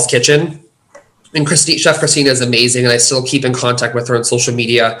of Hell's Kitchen. And Chef Christina is amazing, and I still keep in contact with her on social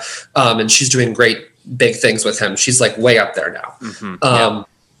media, and she's doing great big things with him. She's like way up there now.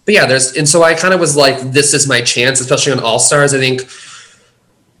 But so I kind of was like, this is my chance, especially on All Stars. I think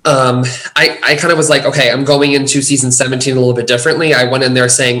I kind of was like, okay, I'm going into season 17 a little bit differently. I went in there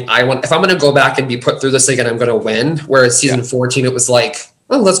saying, if I'm going to go back and be put through this again, I'm going to win. Whereas season 14, it was like,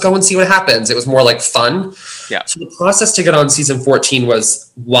 oh, let's go and see what happens. It was more like fun. Yeah. So the process to get on season 14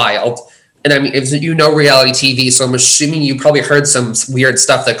 was wild. And I mean, reality TV, so I'm assuming you probably heard some weird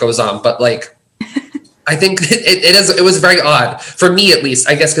stuff that goes on, but like, I think it was very odd for me, at least,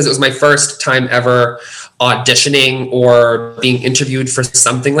 I guess, because it was my first time ever auditioning or being interviewed for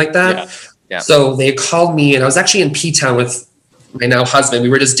something like that. Yeah. So they called me, and I was actually in P-Town with my now husband. We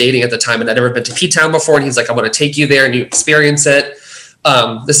were just dating at the time, and I'd never been to P-Town before. And he's like, I want to take you there and you experience it.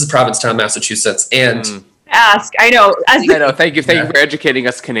 This is Provincetown, Massachusetts. And I know. Thank you for educating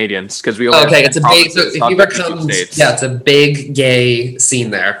us Canadians, because we all it's a big. So if you ever come, it's a big gay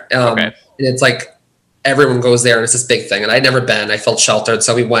scene there. And it's like everyone goes there, and it's this big thing. And I'd never been. I felt sheltered,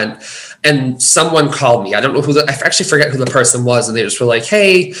 so we went. And someone called me. I don't know I actually forget who the person was, and they just were like,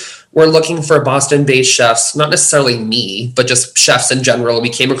 "Hey, we're looking for Boston-based chefs, not necessarily me, but just chefs in general. We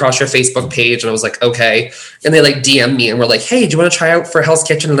came across your Facebook page," and I was like, "Okay." And they like DM'd me and were like, "Hey, do you want to try out for Hell's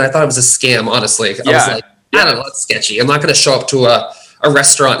Kitchen?" And I thought it was a scam, honestly. I was like, I don't know, that's sketchy. I'm not going to show up to a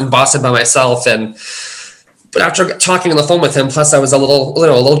restaurant in Boston by myself. But after talking on the phone with him, plus I was a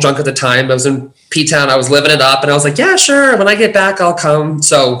little drunk at the time. I was in P-Town. I was living it up, and I was like, "Yeah, sure. When I get back, I'll come."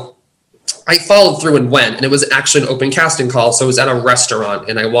 So I followed through and went, and it was actually an open casting call. So it was at a restaurant,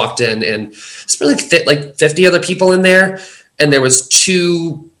 and I walked in, and it's really like 50 other people in there. And there was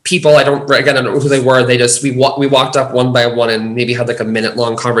 2 people. I don't know who they were. We walked up one by one and maybe had like a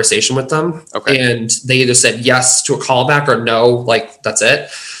minute-long conversation with them. Okay. And they either said yes to a callback or no, like that's it.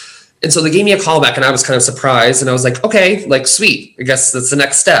 And so they gave me a callback, and I was kind of surprised, and I was like, okay, like sweet. I guess that's the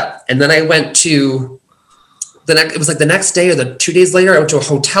next step. And then I went to it was like the next day or the 2 days later, I went to a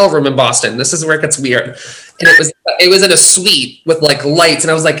hotel room in Boston. This is where it gets weird. And it was in a suite with like lights.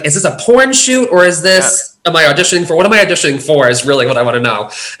 And I was like, is this a porn shoot, or is this, am I auditioning for? What am I auditioning for is really what I want to know.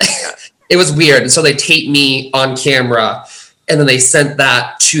 It was weird. And so they taped me on camera, and then they sent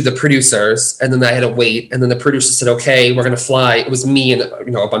that to the producers, and then I had to wait. And then the producer said, okay, we're going to fly. It was me and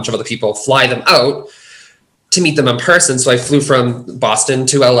a bunch of other people, fly them out to meet them in person. So I flew from Boston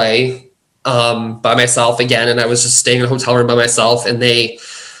to LA by myself again, and I was just staying in a hotel room by myself, and they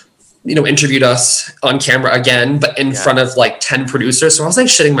interviewed us on camera again, but in front of like 10 producers. So I was like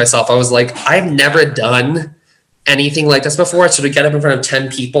shitting myself. I was like, I've never done anything like this before. So to get up in front of 10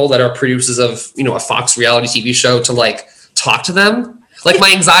 people that are producers of a Fox reality TV show to like talk to them, like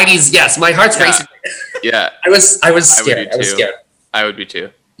my anxieties, my heart's racing. I was scared. I would be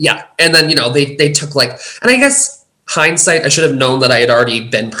too. Yeah. And then they took like, and I guess hindsight, I should have known that I had already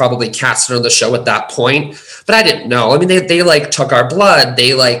been probably casted on the show at that point, but I didn't know. I mean, they like took our blood.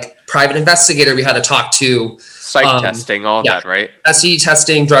 They like private investigator we had to talk to. Psych testing, all that, right? STD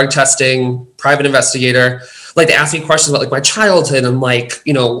testing, drug testing, private investigator. Like they asked me questions about like my childhood and like,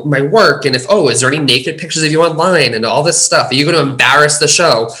 my work. And is there any naked pictures of you online and all this stuff? Are you going to embarrass the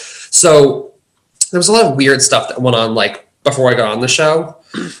show? So there was a lot of weird stuff that went on like before I got on the show.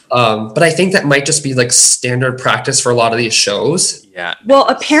 But I think that might just be like standard practice for a lot of these shows. Yeah. Well,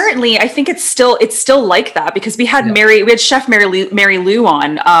 apparently I think it's still like that, because we had Chef Mary Lou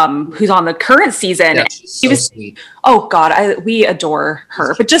on, who's on the current season. Yeah, she was sweet. Oh God, we adore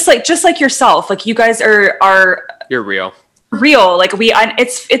her. But just like yourself, like you guys are you're real. Like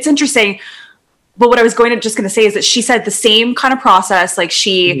it's interesting. But what I was going to say is that she said the same kind of process. Like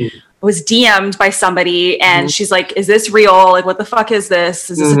she was DM'd by somebody, and she's like, "Is this real? Like, what the fuck is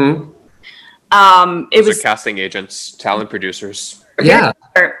this?" Is this it was casting agents, talent producers. Yeah,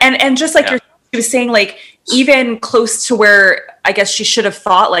 and just like yourself, she was saying like even close to where I guess she should have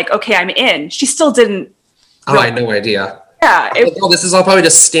thought like, okay, I'm in. She still didn't. Oh, I had no idea. Yeah. This is all probably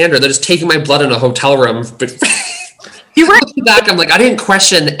just standard. They're just taking my blood in a hotel room. But you were back. I'm like, I didn't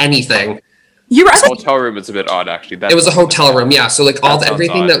question anything. You were at the hotel room is a bit odd, actually. It was a hotel room, yeah. So like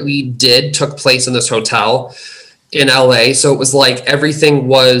everything that we did took place in this hotel in LA. So it was like everything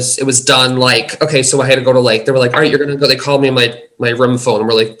was done like, okay, so I had to go to like, they were like, all right, you're gonna go. They called me on my room phone and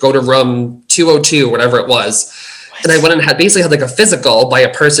we're like, go to room 202, whatever it was. What? And I went and had like a physical by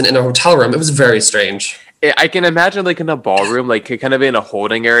a person in a hotel room. It was very strange. I can imagine like in a ballroom, like kind of in a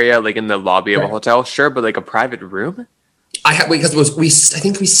holding area, like in the lobby of a hotel, sure, but like a private room. I think we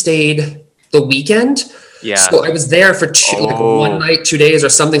stayed the weekend. Yeah. So I was there for like 1 night, 2 days or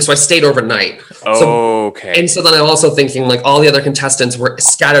something. So I stayed overnight. Okay. And so then I'm also thinking like all the other contestants were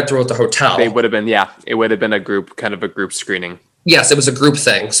scattered throughout the hotel. They would have been, yeah. It would have been a group screening. Yes, it was a group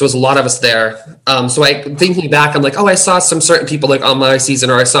thing. So it was a lot of us there. So thinking back, I'm like, oh, I saw some certain people like on my season,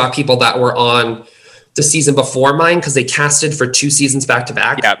 or I saw people that were on the season before mine because they casted for 2 seasons back to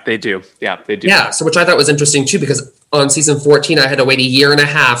back. Yeah, they do. Yeah, they do. Yeah, so which I thought was interesting too, because on season 14, I had to wait a year and a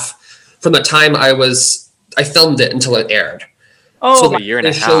half from the time I filmed it until it aired. Oh, so a year and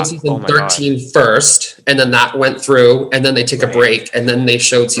a half. They showed season 13 first, and then that went through, and then they take a break, and then they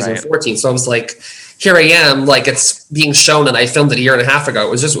showed season 14. So I was like, here I am, like it's being shown, and I filmed it a year and a half ago.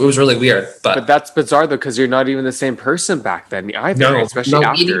 It was really weird. But that's bizarre though, because you're not even the same person back then either, especially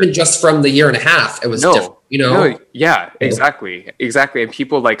after. Even just from the year and a half, it was different. Yeah, exactly. And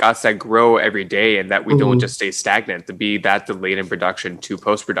people like us that grow every day and that we don't just stay stagnant, to be that delayed in production to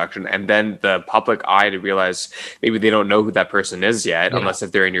post-production, and then the public eye to realize maybe they don't know who that person is yet, unless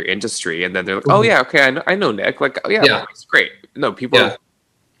if they're in your industry, and then they're like, oh yeah, okay, I know Nick, like, oh yeah, it's great. No, people. Yeah.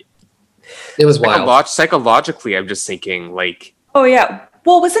 It was wild. Psychologically, I'm just thinking like. Oh yeah,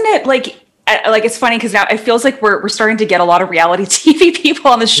 well, wasn't it like it's funny because now it feels like we're starting to get a lot of reality TV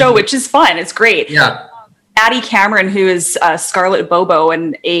people on the show, which is fun. It's great. Yeah. Maddie Cameron, who is Scarlett Bobo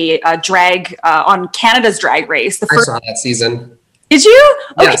and a drag on Canada's Drag Race. I saw that season. Did you?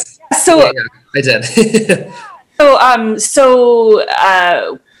 Okay. Yes. So yeah, I did.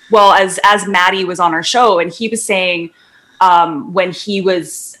 Well, as Maddie was on our show, and he was saying when he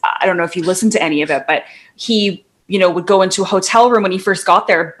was, I don't know if you listened to any of it, but he, would go into a hotel room when he first got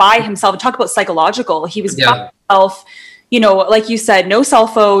there by himself and talk about psychological. He was by himself. Like you said, no cell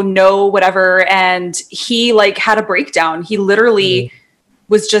phone, no whatever. And he like had a breakdown. He literally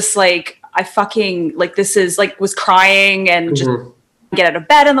was just like, I fucking like, this is like, was crying and just get out of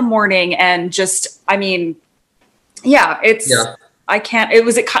bed in the morning. And just, I mean, I can't,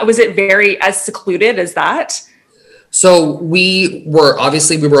 was it very as secluded as that? So we were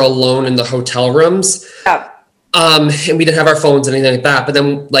alone in the hotel rooms. Yeah. And we didn't have our phones and anything like that. But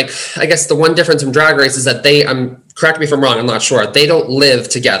then, like, I guess the one difference from Drag Race is that correct me if I'm wrong, I'm not sure. They don't live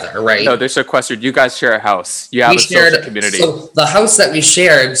together, right? No, they're sequestered. You guys share a house. You have a social community. So the house that we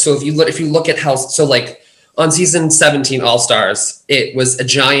shared, so if you look at house, so like on season 17 All Stars, it was a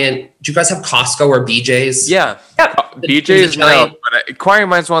giant, do you guys have Costco or BJ's? Yeah. BJ's, no. But Inquiring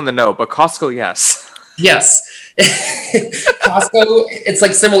Minds wanted to know, but Costco, yes. Yes. Costco, it's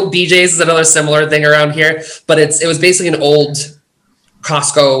like similar. BJ's is another similar thing around here, but it was basically an old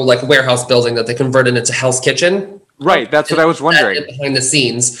Costco like warehouse building that they converted into Hell's Kitchen. Right, that's what I was wondering. Behind the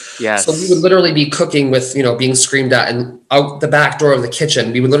scenes. Yes. So we would literally be cooking with, being screamed at, and out the back door of the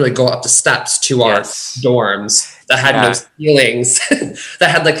kitchen, we would literally go up the steps to our dorms that had no ceilings, that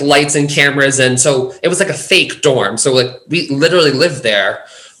had like lights and cameras, and so it was like a fake dorm. So like we literally lived there.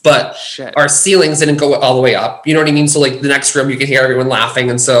 But our ceilings didn't go all the way up. You know what I mean? So like the next room, you could hear everyone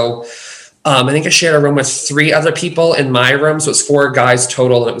laughing. And so I think I shared a room with 3 other people in my room. So it's 4 guys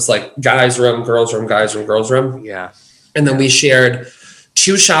total. And it was like guys room, girls room, guys room, girls room. Yeah. And then we shared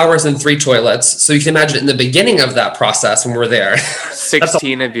 2 showers and 3 toilets. So you can imagine in the beginning of that process when we're there.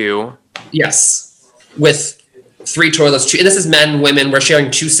 16 of you. Yes. With 3 toilets. And this is men, women. We're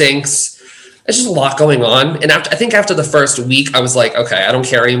sharing 2 sinks. It's just a lot going on. And I think after the first week, I was like, okay, I don't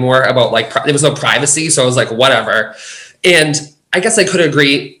care anymore about like, there was no privacy. So I was like, whatever. And I guess I could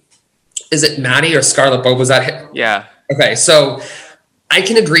agree. Is it Maddie or Scarlett Bob? Was that? Yeah. Okay. So I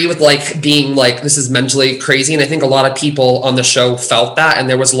can agree with like being like, this is mentally crazy. And I think a lot of people on the show felt that. And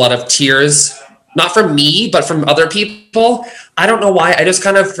there was a lot of tears, not from me, but from other people. I don't know why. I just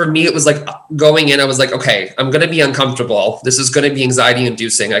kind of, for me, it was like going in, I was like, okay, I'm going to be uncomfortable. This is going to be anxiety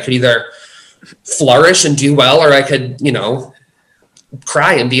inducing. I could either flourish and do well, or I could,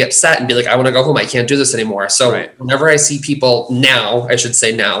 cry and be upset and be like, I want to go home. I can't do this anymore. So whenever I see people now, I should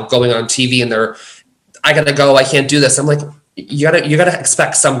say now, going on TV and I gotta go, I can't do this. I'm like, you gotta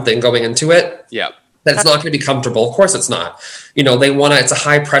expect something going into it. Yeah. That it's not going to be comfortable. Of course it's not. It's a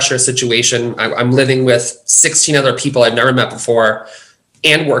high pressure situation. I'm living with 16 other people I've never met before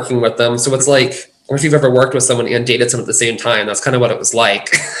and working with them. So it's like, or if you've ever worked with someone and dated someone at the same time, that's kind of what it was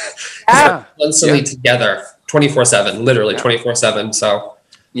like. Constantly together, 24/7, literally 24/7. So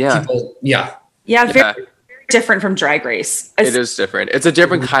people, very different from Drag Race. It is different. It's a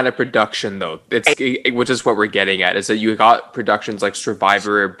different kind of production, though. Which is what we're getting at, is that you got productions like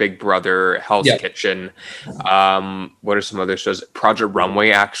Survivor, Big Brother, Hell's Kitchen. What are some other shows? Project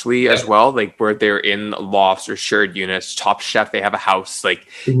Runway, actually, as well, like where they're in lofts or shared units. Top Chef, they have a house, like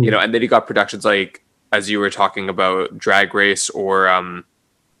and then you got productions like, as you were talking about, Drag Race, or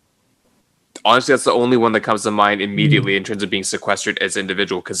honestly, that's the only one that comes to mind immediately in terms of being sequestered as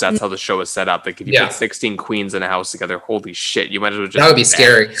individual, because that's how the show is set up. Like, if you put 16 queens in a house together, holy shit, you might as well just... That would be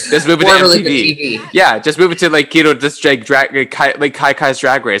scary. Just move it to MTV. Yeah, just move it to, like, just Kai Kai's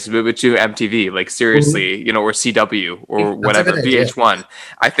Drag Race, move it to MTV, like, seriously, or CW, or whatever, VH1.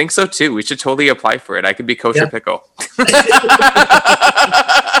 I think so, too. We should totally apply for it. I could be Kosher Pickle. I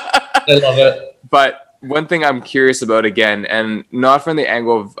love it. But... one thing I'm curious about, again, and not from the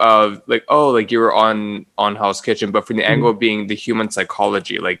angle of like, oh, like you were on Hell's Kitchen, but from the angle of being the human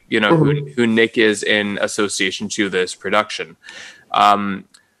psychology, like, who Nick is in association to this production.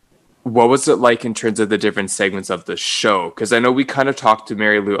 What was it like in terms of the different segments of the show? Because I know we kind of talked to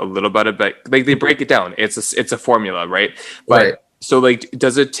Mary Lou a little bit about, like, they break it down. It's a formula, right? But so, like,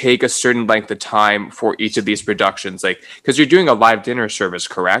 does it take a certain length of time for each of these productions? Like, because you're doing a live dinner service,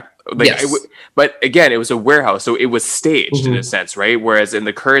 correct? Like, yes. But again, it was a warehouse, so it was staged in a sense, right? Whereas in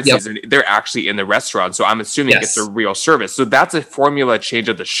the current season, they're actually in the restaurant, so I'm assuming it's a real service. So that's a formula change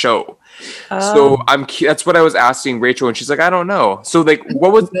of the show. So that's what I was asking Rachel, and she's like, I don't know. So, like,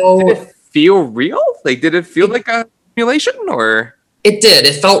 did it feel real? Like, did it feel like a simulation, or? It did.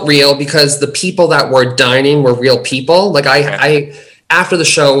 It felt real because the people that were dining were real people. Like, I after the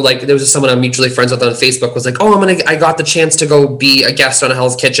show, like, there was just someone I'm mutually friends with on Facebook was like, oh, I got the chance to go be a guest on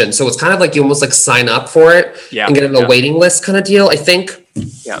Hell's Kitchen. So it's kind of like you almost like sign up for it and get on a waiting list kind of deal, I think.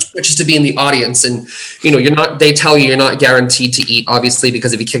 Which is to be in the audience. And, they tell you you're not guaranteed to eat, obviously,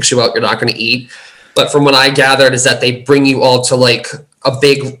 because if he kicks you out, you're not going to eat. But from what I gathered is that they bring you all to, like, a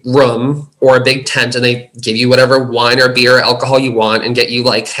big room or a big tent, and they give you whatever wine or beer or alcohol you want and get you,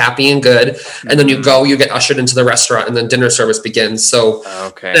 like, happy and good. And then you get ushered into the restaurant, and then dinner service begins. So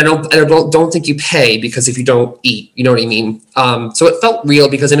I don't think you pay because if you don't eat, you know what I mean? So it felt real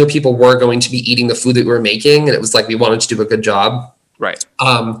because I knew people were going to be eating the food that we were making, and it was like we wanted to do a good job. Right.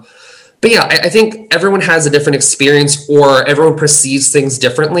 But yeah, I think everyone has a different experience, or everyone perceives things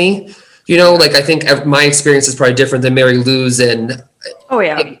differently. Like, I think my experience is probably different than Mary Lou's, and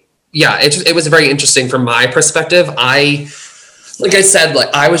it was very interesting from my perspective. Like I said,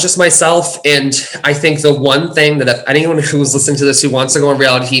 like, I was just myself, and I think the one thing that if anyone who's listening to this who wants to go on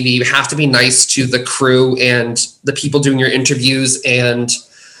reality TV, you have to be nice to the crew and the people doing your interviews and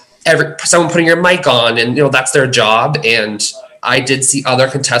someone putting your mic on, and that's their job. And I did see other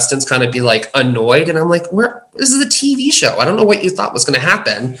contestants kind of be like annoyed, and I'm like, this is a TV show. I don't know what you thought was going to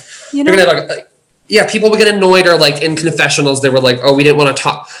happen. People would get annoyed, or like in confessionals, they were like, oh, we didn't want to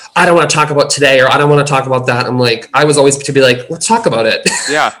talk. I don't want to talk about today, or I don't want to talk about that. I'm like, I was always to be like, let's talk about it.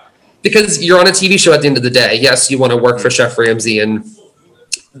 Yeah. Because you're on a TV show at the end of the day. Yes, you want to work for Chef Ramsay and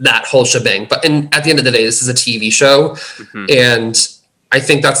that whole shebang. But at the end of the day, this is a TV show. And I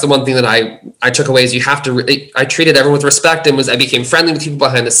think that's the one thing that I took away is you have to, I treated everyone with respect, and I became friendly with people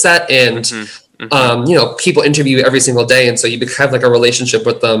behind the set, and, people interview you every single day. And so you have like a relationship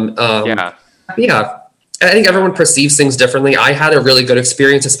with them. I think everyone perceives things differently. I had a really good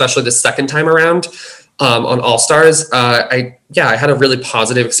experience, especially the second time around on All Stars. I had a really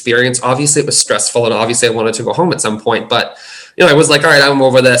positive experience. Obviously it was stressful, and obviously I wanted to go home at some point, but I was like, all right, I'm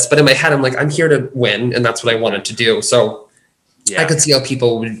over this. But in my head, I'm like, I'm here to win, and that's what I wanted to do. So I could see how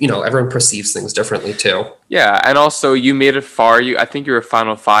people, everyone perceives things differently too. Yeah, and also you made it far. I think you were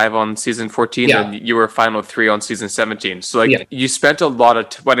final 5 on season 14, and you were final 3 on season 17. So you spent a lot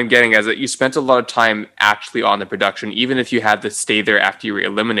of what I'm getting is that you spent a lot of time actually on the production, even if you had to stay there after you were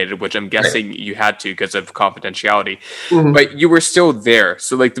eliminated, which I'm guessing you had to because of confidentiality. But you were still there.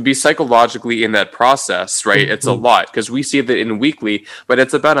 So like to be psychologically in that process, right? It's a lot, because we see that in weekly, but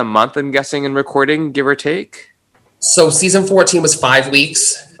it's about a month, I'm guessing, in recording, give or take. So season 14 was 5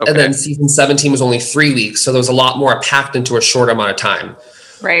 weeks, and then season 17 was only 3 weeks. So there was a lot more packed into a short amount of time.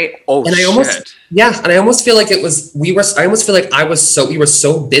 Right. Oh, and I almost feel like we were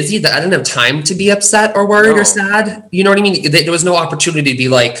so busy that I didn't have time to be upset or worried or sad. You know what I mean? There was no opportunity to be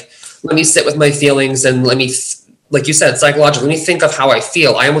like, let me sit with my feelings and let me like you said, psychologically, when you think of how I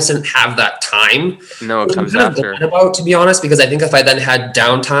feel, I almost didn't have that time. No, it comes after. About, to be honest, because I think if I then had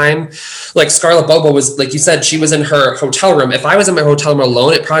downtime, like Scarlett Bobo was, like you said, she was in her hotel room. If I was in my hotel room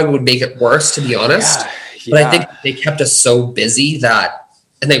alone, it probably would make it worse, to be honest. Yeah. But I think they kept us so busy that,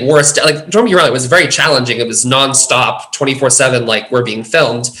 and they wore us, like, don't get me wrong, it was very challenging. It was nonstop, 24/7, like we're being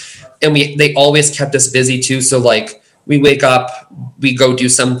filmed. And they always kept us busy too. So like, we wake up, we go do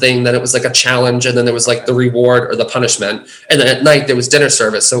something, then it was like a challenge, and then there was like the reward or the punishment. And then at night there was dinner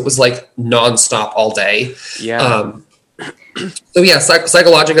service. So it was like nonstop all day. Yeah. So yeah,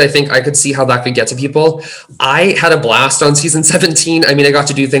 psychologically, I think I could see how that could get to people. I had a blast on season 17. I mean, I got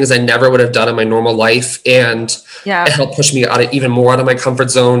to do things I never would have done in my normal life. And it helped push me even more out of my comfort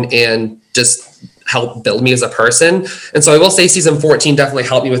zone and just help build me as a person. And so I will say season 14 definitely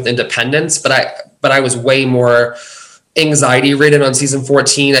helped me with independence, but I was way more anxiety ridden on season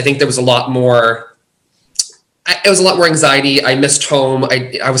 14. I think there was a lot more, it was a lot more anxiety. I missed home.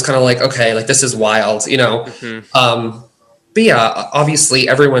 I was kind of like, okay, like this is wild, you know? But yeah, obviously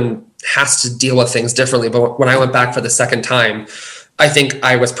everyone has to deal with things differently. But when I went back for the second time, I think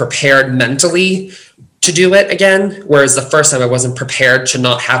I was prepared mentally to do it again. Whereas the first time I wasn't prepared to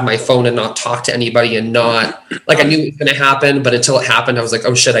not have my phone and not talk to anybody and not, like, I knew it was going to happen, but until it happened, I was like,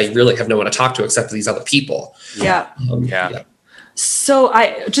 oh shit, I really have no one to talk to except for these other people. Yeah. So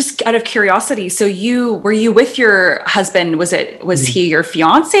I just out of curiosity, so were you with your husband? Was he your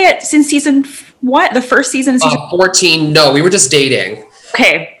fiance since season what? The first season? 14. No, we were just dating.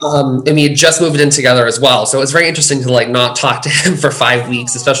 Okay. And we had just moved in together as well. So it was very interesting to like not talk to him for 5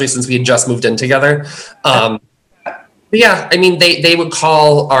 weeks, especially since we had just moved in together. But yeah, I mean, they would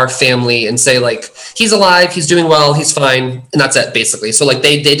call our family and say like, he's alive, he's doing well, he's fine. And that's it basically. So like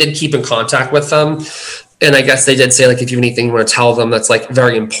they did keep in contact with them. And I guess they did say like, if you have anything you want to tell them, that's like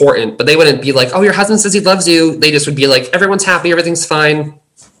very important, but they wouldn't be like, oh, your husband says he loves you. They just would be like, everyone's happy, everything's fine.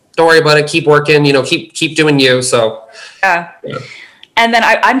 Don't worry about it. Keep working, keep doing you. So yeah. And then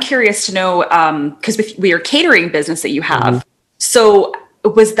I'm curious to know, because with your catering business that you have, so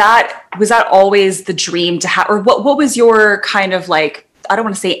was that always the dream to have, or what was your kind of like, I don't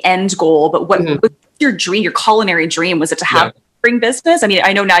want to say end goal, but what was your dream, your culinary dream? Was it to have a catering business? I mean,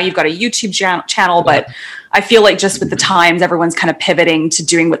 I know now you've got a YouTube channel, but I feel like just with the times, everyone's kind of pivoting to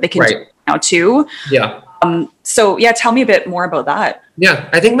doing what they can do now too. Yeah. So yeah, tell me a bit more about that. Yeah,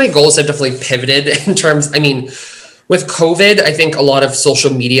 I think my goals have definitely pivoted in terms, I mean, with COVID, I think a lot of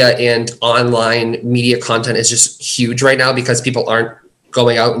social media and online media content is just huge right now because people aren't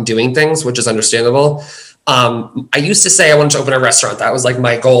going out and doing things, which is understandable. I used to say I wanted to open a restaurant. That was like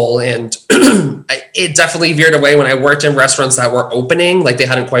my goal. And it definitely veered away when I worked in restaurants that were opening, like they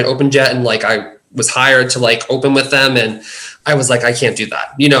hadn't quite opened yet. And like, I was hired to like open with them. And I was like, I can't do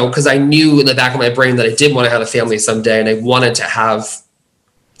that, because I knew in the back of my brain that I did want to have a family someday and I wanted to have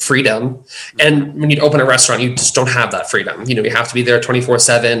freedom. And when you open a restaurant, you just don't have that freedom. You have to be there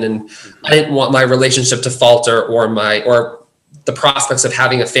 24/7. And I didn't want my relationship to falter or the prospects of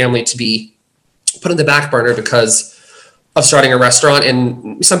having a family to be put on the back burner because of starting a restaurant.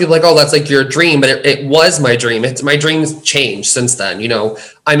 And some people are like, oh, that's like your dream, but it was my dream. My dreams changed since then.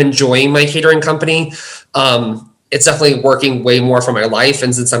 I'm enjoying my catering company. It's definitely working way more for my life.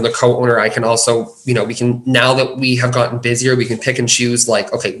 And since I'm the co-owner, I can also, we can, now that we have gotten busier, we can pick and choose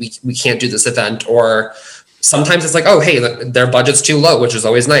like, okay, we can't do this event. Or sometimes it's like, oh, hey, their budget's too low, which is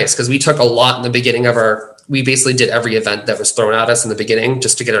always nice. Cause we took a lot in the beginning of we basically did every event that was thrown at us in the beginning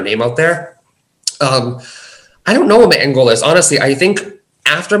just to get our name out there. I don't know what my end goal is. Honestly, I think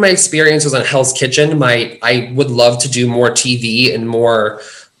after my experiences on Hell's Kitchen, I would love to do more TV and more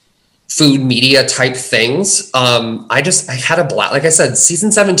food media type things. I had a blast. Like I said,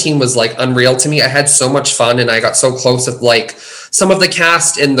 season 17 was like unreal to me. I had so much fun and I got so close with like some of the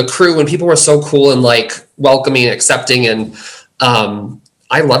cast and the crew and people were so cool and like welcoming and accepting. And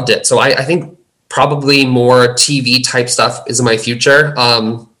I loved it. So I think probably more TV type stuff is in my future.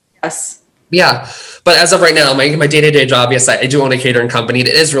 Yes. Yeah. But as of right now, my day-to-day job, yes, I do own a catering company. It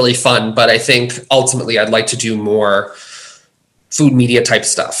is really fun, but I think ultimately I'd like to do more food media type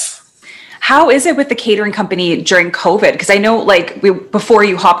stuff. How is it with the catering company during COVID? Because I know like before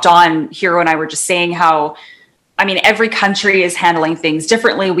you hopped on, Hero and I were just saying how, I mean, every country is handling things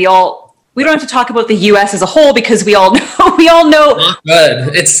differently. We don't have to talk about the US as a whole because we all know. Not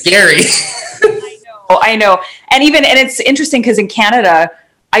good. It's scary. I know. And it's interesting because in Canada,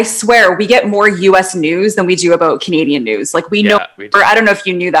 I swear we get more US news than we do about Canadian news. Like we know, or I don't know if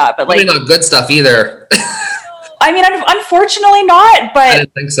you knew that, but like not good stuff either. I mean, unfortunately not, but I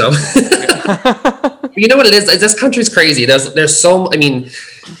didn't think so. You know what it is? This country's crazy. There's so, I mean,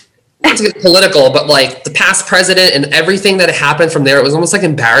 not to get political, but like the past president and everything that happened from there, it was almost like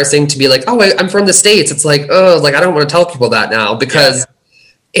embarrassing to be like, oh, I'm from the States. It's like, oh, like I don't want to tell people that now because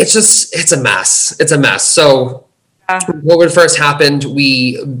it's a mess. It's a mess. So what first happened,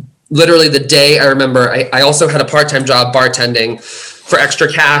 we literally the day I remember, I also had a part-time job bartending for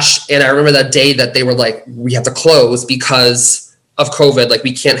extra cash. And I remember that day that they were like, we have to close because of COVID. Like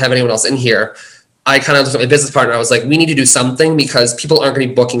we can't have anyone else in here. I kind of looked at my business partner. I was like, we need to do something because people aren't going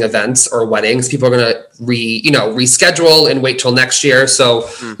to be booking events or weddings. People are going to reschedule and wait till next year. So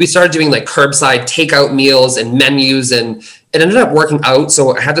we started doing like curbside takeout meals and menus, and it ended up working out.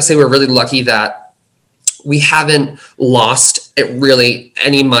 So I have to say we're really lucky that we haven't lost really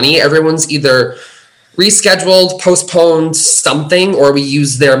any money. Everyone's either rescheduled, postponed something, or they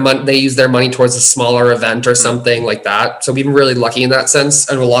use their money towards a smaller event or something like that. So we've been really lucky in that sense.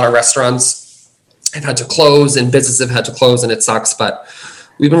 And a lot of restaurants have had to close and businesses have had to close, and it sucks, but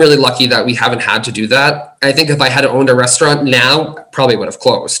we've been really lucky that we haven't had to do that. I think if I had owned a restaurant now, probably would have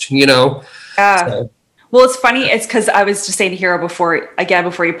closed, Yeah. So. Well, it's funny. It's because I was just saying to Hero before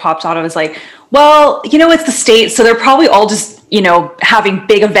you popped on, I was like, well, it's the States. So they're probably all just, having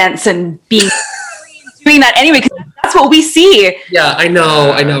big events and doing that anyway, because that's what we see. Yeah, I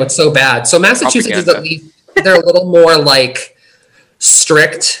know. It's so bad. So Massachusetts is at least, they're a little more like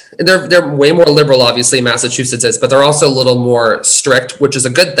strict. They're way more liberal, obviously, Massachusetts is, but they're also a little more strict, which is a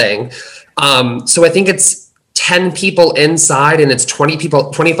good thing. So I think it's 10 people inside and it's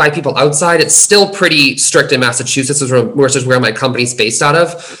 25 people outside. It's still pretty strict in Massachusetts, which is where my company's based out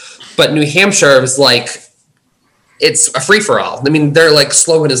of. But New Hampshire is like, it's a free-for-all. I mean, their like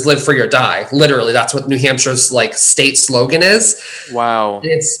slogan is "Live free or die." Literally, that's what New Hampshire's like state slogan is. Wow.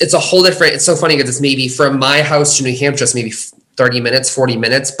 It's a whole different. It's so funny because it's maybe from my house to New Hampshire, it's maybe 30 minutes, 40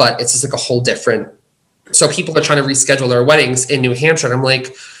 minutes, but it's just like a whole different. So people are trying to reschedule their weddings in New Hampshire, and I'm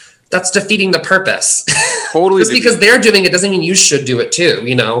like, that's defeating the purpose. Totally. Just because they're doing it doesn't mean you should do it too.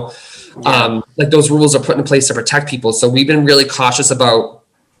 Yeah. Like those rules are put in place to protect people. So we've been really cautious about.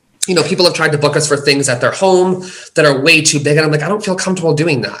 People have tried to book us for things at their home that are way too big. And I'm like, I don't feel comfortable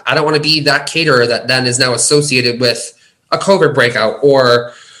doing that. I don't want to be that caterer that then is now associated with a COVID breakout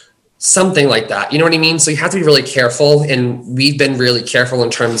or something like that. You know what I mean? So you have to be really careful. And we've been really careful in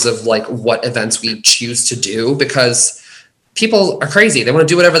terms of like what events we choose to do because people are crazy. They want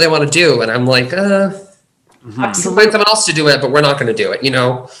to do whatever they want to do. And I'm like, find someone else to do it, but we're not going to do it,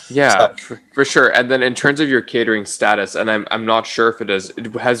 Yeah, so. for sure. And then in terms of your catering status, and I'm not sure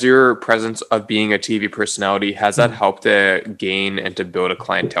if has your presence of being a TV personality, has that helped to gain and to build a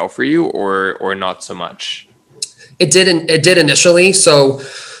clientele for you or not so much? It did initially. So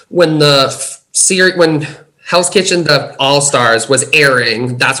when when Hell's Kitchen, the All-Stars was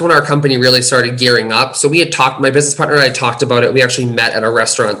airing, that's when our company really started gearing up. So we had talked, my business partner and I talked about it. We actually met at a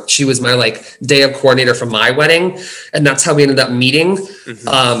restaurant. She was my like day of coordinator for my wedding. And that's how we ended up meeting.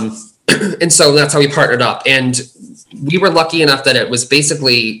 And so that's how we partnered up. And we were lucky enough that it was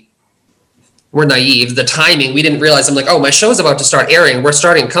basically, we're naive. The timing, we didn't realize, I'm like, oh, my show's about to start airing. We're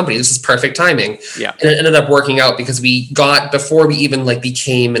starting a company. This is perfect timing. Yeah. And it ended up working out because before we even like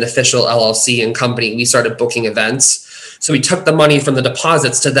became an official LLC and company, we started booking events. So we took the money from the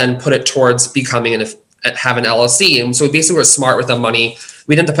deposits to then put it towards becoming have an LLC. And so we basically were smart with the money.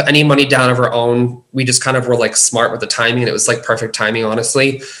 We didn't have to put any money down of our own. We just kind of were like smart with the timing, and it was like perfect timing,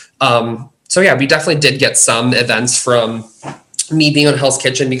 honestly. So yeah, we definitely did get some events from me being on Hell's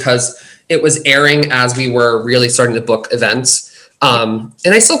Kitchen because it was airing as we were really starting to book events. And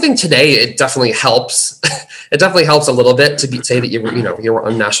I still think today it definitely helps. It definitely helps a little bit to say that you were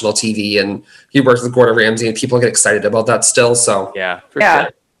on national TV and you worked with Gordon Ramsay, and people get excited about that still. So yeah, for sure.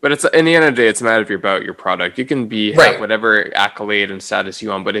 But it's in the end of the day, it's a matter of about your product. You can have whatever accolade and status you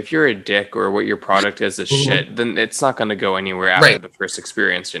want, but if you're a dick or what your product is shit, then it's not going to go anywhere after the first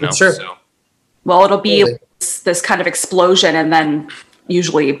experience. Sure. So. Well, it'll be this kind of explosion, and then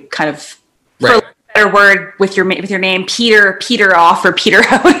usually kind of, for a better word, with your name, Peter off or Peter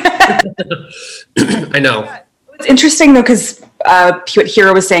out. I know. It's interesting though, because what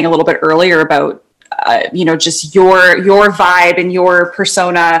Hero was saying a little bit earlier about just your vibe and your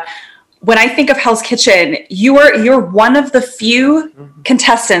persona. When I think of Hell's Kitchen, you're one of the few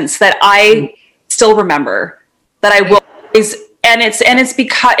contestants that I still remember, that I will always, and it's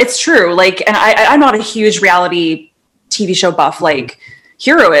because it's true. Like, and I'm not a huge reality TV show buff like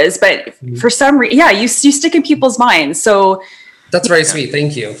Hero is, but for some reason, you stick in people's minds. So that's very sweet.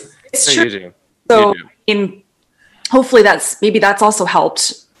 Thank you. It's true. You do. So I mean, hopefully that's also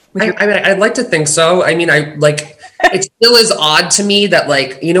helped. I mean, I'd like to think so. I mean, it still is odd to me that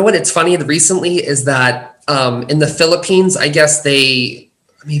what, it's funny recently is that in the Philippines, I guess they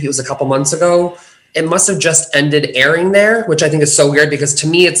maybe it was a couple months ago. It must have just ended airing there, which I think is so weird because to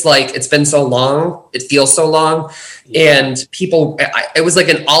me, it's like, it's been so long. It feels so long. And people, it was like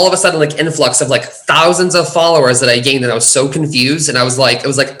an all of a sudden like influx of like thousands of followers that I gained, and I was so confused. And I was like, it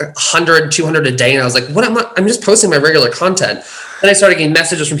was like 100, 200 a day. And I was like, what am I? I'm just posting my regular content. Then I started getting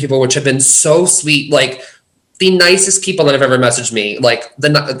messages from people, which have been so sweet. Like the nicest people that have ever messaged me. Like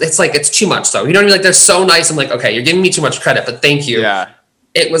it's like, it's too much though. You know what I mean? Like they're so nice. I'm like, okay, you're giving me too much credit, but thank you. Yeah.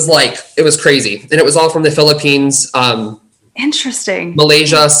 It was like, it was crazy. And it was all from the Philippines, Interesting.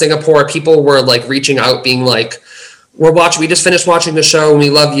 Malaysia, Singapore. People were like reaching out being like, we just finished watching the show and we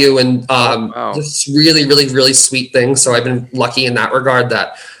love you. And just really, really, really sweet things. So I've been lucky in that regard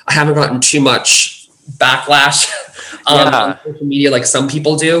that I haven't gotten too much backlash on social media like some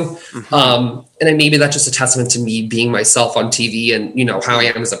people do. And then maybe that's just a testament to me being myself on TV and, you know, how I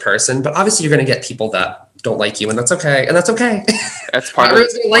am as a person. But obviously you're going to get people that don't like you, and that's okay. And that's okay. That's part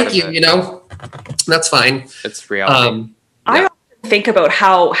Everyone's going to like you, you know? That's fine. It's reality. I often think about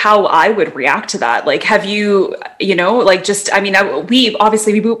how I would react to that. Like, have you, you know, like just, I mean, we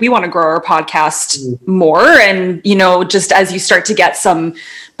obviously we want to grow our podcast more. And, you know, just as you start to get some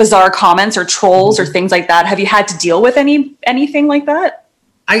bizarre comments or trolls or things like that, have you had to deal with anything like that?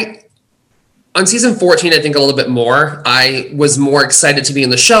 On season 14, I think a little bit more, I was more excited to be in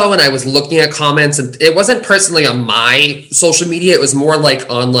the show, and I was looking at comments, and it wasn't personally on my social media. It was more like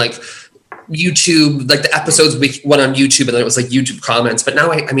on like YouTube, like the episodes went on YouTube, and then it was like YouTube comments. But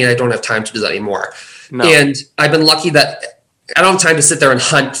now, I mean, I don't have time to do that anymore. No. And I've been lucky that I don't have time to sit there and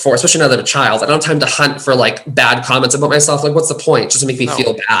hunt for, especially now that I'm a child, I don't have time to hunt for like bad comments about myself. Like, what's the point? Just to make me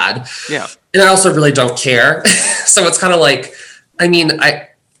feel bad. Yeah. And I also really don't care. So it's kind of like, I mean,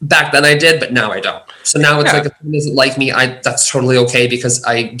 back then I did, but now I don't. So now it's like, if someone doesn't like me, that's totally okay, because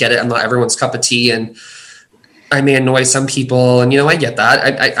I get it. I'm not everyone's cup of tea, and I may annoy some people, and, you know, I get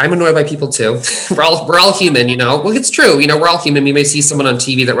that. I'm annoyed by people too. We're all human, you know. Well, it's true. You know, we're all human. We may see someone on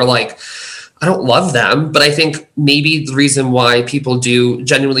TV that we're like, I don't love them, but I think maybe the reason why people do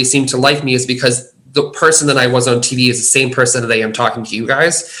genuinely seem to like me is because the person that I was on TV is the same person that I am talking to you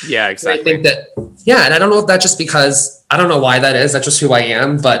guys. Yeah, exactly. So I think that, and I don't know if that's just because, I don't know why that is. That's just who I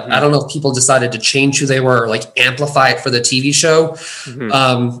am. But I don't know if people decided to change who they were or like amplify it for the TV show.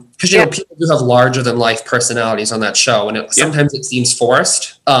 Because, you know, people do have larger than life personalities on that show. And sometimes it seems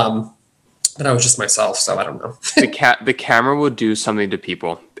forced. But I was just myself. So I don't know. The camera will do something to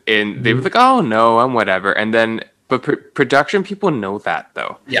people. And they were like, oh, no, I'm whatever. And then, but production people know that,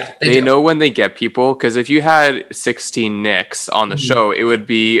 though. Yeah. They know when they get people. Because if you had 16 Nicks on the show, it would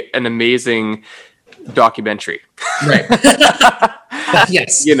be an amazing documentary. Right.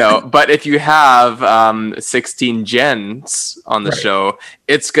 Yes. You know, but if you have 16 Jens on the show,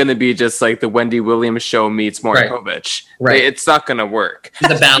 it's going to be just like the Wendy Williams show meets Maury Povich. Right. It's not going to work.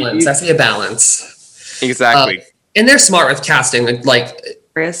 The balance. That's the balance. Exactly. And they're smart with casting. Like,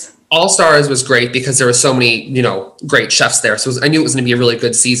 All Stars was great because there were so many, you know, great chefs there. So I knew it was going to be a really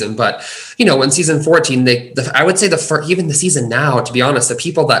good season. But, you know, in season 14, I would say even the season now, to be honest, the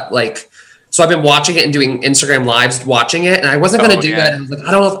people that like, so I've been watching it and doing Instagram lives, watching it. And I wasn't going to do that. I was like,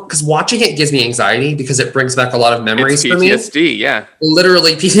 I don't know, because watching it gives me anxiety because it brings back a lot of memories for me. PTSD,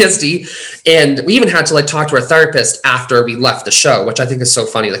 literally PTSD. And we even had to like talk to our therapist after we left the show, which I think is so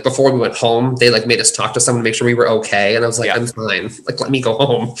funny. Like before we went home, they like made us talk to someone to make sure we were okay. And I was like, I'm fine. Like, let me go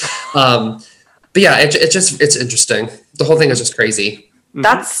home. But yeah, it's interesting. The whole thing is just crazy.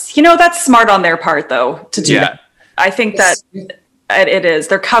 That's, you know, that's smart on their part though, to do that. I think that it is.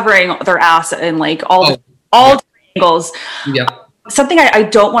 They're covering their ass in like all angles. Yeah. Something I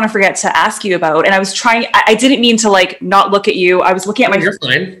don't want to forget to ask you about, and I was trying, I didn't mean to like not look at you. I was looking at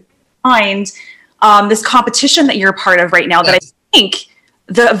mind this competition that you're a part of right now that I think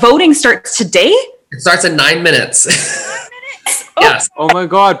the voting starts today. It starts in 9 minutes. Yes. Oh my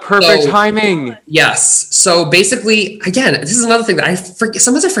God. Perfect timing. Yes. So basically, again, this is another thing that I forget.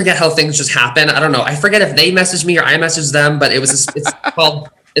 Sometimes I forget how things just happen. I don't know. I forget if they messaged me or I messaged them, but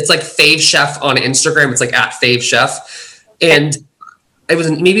it's like Fave Chef on Instagram. It's like at Fave Chef. And it was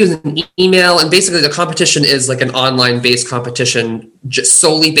an email. And basically the competition is like an online based competition just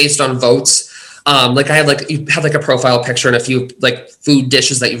solely based on votes. Like you have like a profile picture and a few like food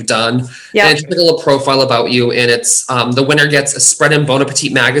dishes that you've done. Yeah. And it's like a little profile about you. And it's, the winner gets a spread in Bon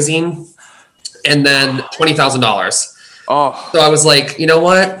Appetit magazine and then $20,000. Oh, so I was like, you know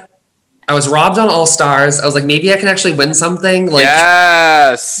what? I was robbed on All Stars. I was like, maybe I can actually win something. Like,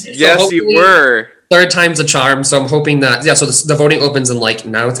 yes, you were. Third time's a charm. So I'm hoping that, so the voting opens in like,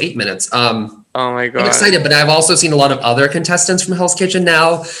 now it's 8 minutes. Oh my God. I'm excited, but I've also seen a lot of other contestants from Hell's Kitchen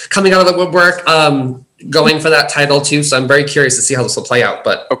now coming out of the woodwork. going for that title too. So I'm very curious to see how this will play out.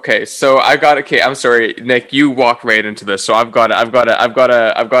 But okay, so I'm sorry, Nick, you walked right into this, so I've got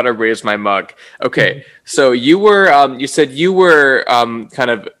to raise my mug. Okay, so you said you were kind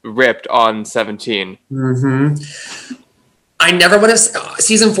of ripped on 17. I never would have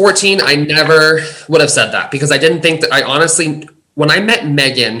season 14. I never would have said that because I didn't think that. I honestly, when I met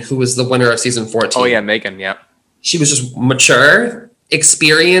Megan, who was the winner of season 14. Oh yeah, Megan. Yeah, she was just mature,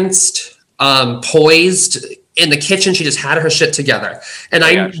 experienced, poised. In the kitchen, she just had her shit together. And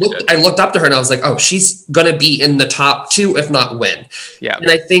I looked up to her and I was like, oh, she's going to be in the top 2, if not win. Yeah. And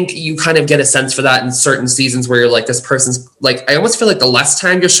I think you kind of get a sense for that in certain seasons where you're like, this person's like, I almost feel like the less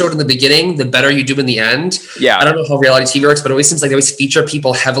time you're showed in the beginning, the better you do in the end. Yeah. I don't know how reality TV works, but it always seems like they always feature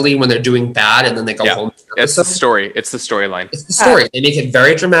people heavily when they're doing bad and then they go home. It's the story. It's the storyline. It's the story. They make it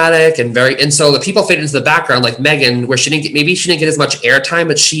very dramatic and so the people fade into the background, like Megan, where she didn't get as much airtime,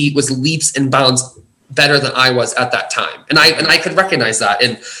 but she was leaps and bounds better than I was at that time. And I could recognize that.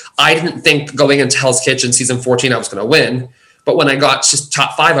 And I didn't think going into Hell's Kitchen season 14, I was going to win. But when I got just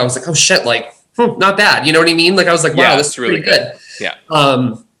top 5, I was like, oh shit, like, not bad. You know what I mean? Like, I was like, wow, this is really good. Yeah.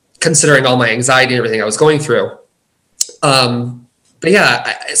 Considering all my anxiety and everything I was going through. But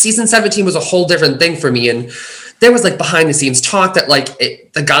yeah, season 17 was a whole different thing for me. And there was like behind the scenes talk that like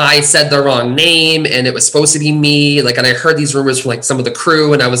the guy said the wrong name and it was supposed to be me. Like, and I heard these rumors from like some of the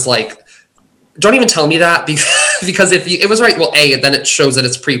crew and I was like, don't even tell me that because if it was right, well, then it shows that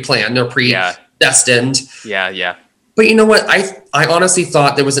it's pre-planned or predestined. Yeah. But you know what? I honestly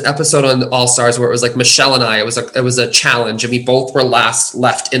thought there was an episode on All Stars where it was like Michelle and I. It was a challenge, and we both were last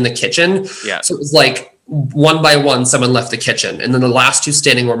left in the kitchen. Yeah. So it was like one by one, someone left the kitchen, and then the last 2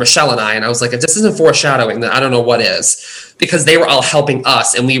 standing were Michelle and I. And I was like, if this isn't foreshadowing, then I don't know what is, because they were all helping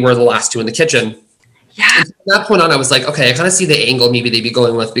us, and we were the last 2 in the kitchen. Yeah. And from that point on, I was like, okay, I kind of see the angle maybe they'd be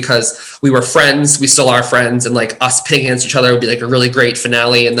going with because we were friends, we still are friends, and like us pitting against each other would be like a really great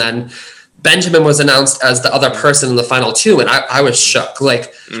finale. And then Benjamin was announced as the other person in the final 2, and I was shook.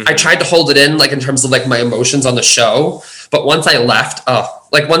 Like, I tried to hold it in, like in terms of like my emotions on the show, but once I left,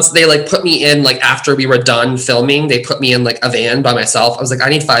 once they like put me in, like after we were done filming, they put me in like a van by myself. I was like, I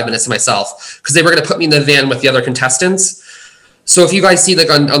need 5 minutes to myself because they were going to put me in the van with the other contestants. So if you guys see like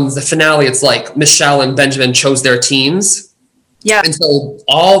on the finale, it's like Michelle and Benjamin chose their teams. Yeah. And so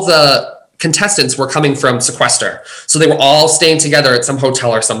all the contestants were coming from Sequester. So they were all staying together at some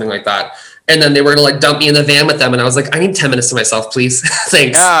hotel or something like that. And then they were going to like dump me in the van with them. And I was like, I need 10 minutes to myself, please.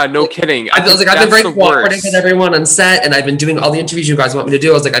 Thanks. Yeah, no kidding. I was like, I've been very cooperative with everyone on set and I've been doing all the interviews you guys want me to do.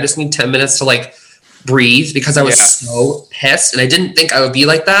 I was like, I just need 10 minutes to like breathe because I was so pissed. And I didn't think I would be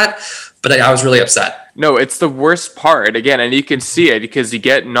like that, but I was really upset. No, it's the worst part again, and you can see it because you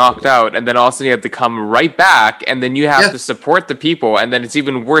get knocked out, and then all of a sudden you have to come right back, and then you have to support the people, and then it's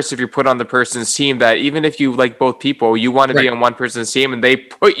even worse if you're put on the person's team that even if you like both people, you want to be on one person's team, and they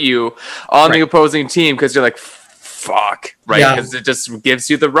put you on the opposing team because you're like, fuck, right? Because it just gives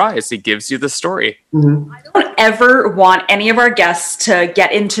you the rise, it gives you the story. Mm-hmm. I don't ever want any of our guests to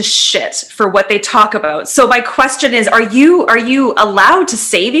get into shit for what they talk about. So my question is, are you allowed to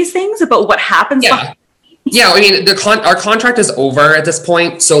say these things about what happens? Yeah, I mean, our contract is over at this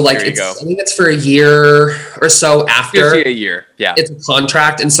point, so like I think it's for a year or so after. A year, yeah. It's a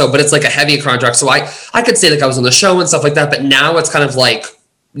contract, and so, but it's like a heavy contract. So I could say like I was on the show and stuff like that, but now it's kind of like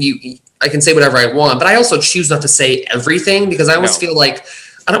I can say whatever I want, but I also choose not to say everything because I almost feel like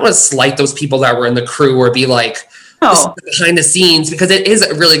I don't want to slight those people that were in the crew or be like, this is behind the scenes, because it is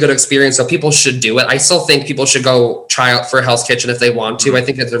a really good experience. So people should do it. I still think people should go try out for Hell's Kitchen if they want to. I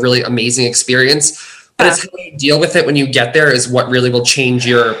think it's a really amazing experience. But it's how you deal with it when you get there is what really will change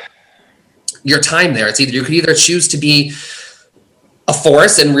your time there. It's you could either choose to be a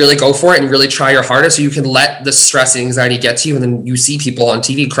force and really go for it and really try your hardest, or you can let the stress and anxiety get to you, and then you see people on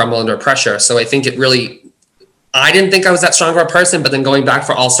TV crumble under pressure. So I think I didn't think I was that strong of a person, but then going back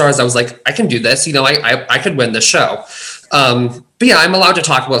for All Stars, I was like, I can do this. You know, I could win this show. But yeah, I'm allowed to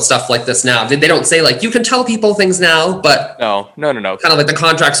talk about stuff like this now. They don't say like, you can tell people things now, but no. Kind of like the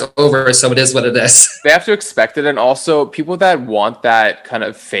contract's over, so it is what it is. They have to expect it. And also people that want that kind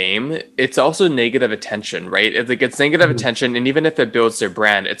of fame, it's also negative attention, right? It's negative attention. And even if it builds their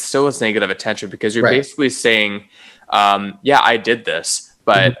brand, it still is negative attention because you're basically saying, I did this.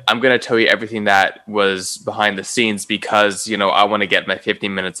 But I'm going to tell you everything that was behind the scenes because, you know, I want to get my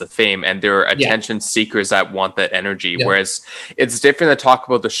 15 minutes of fame, and there are attention seekers that want that energy. Whereas it's different to talk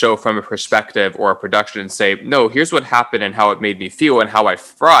about the show from a perspective or a production and say, no, here's what happened and how it made me feel and how I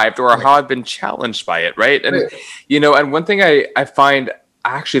thrived or how I've been challenged by it. Right. And, you know, and one thing I find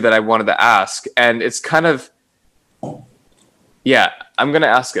actually that I wanted to ask, and it's kind of, Yeah, I'm gonna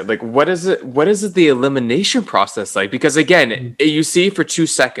ask it. Like, what is it? What is it? The elimination process like? Because again, you see for 2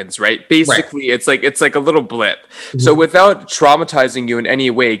 seconds, right? Right. Basically, it's like a little blip. So Mhm. without traumatizing you in any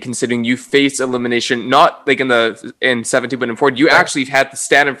way, considering you face elimination, not like in 17 but in 4, you Right. actually had to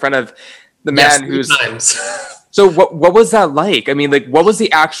stand in front of the Yes, man 3 who's. times. So what was that like? I mean, like, what was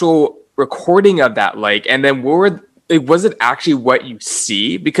the actual recording of that like? And then like, was it actually what you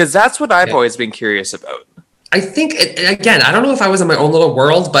see? Because that's what I've Yeah. always been curious about. I think again, I don't know if I was in my own little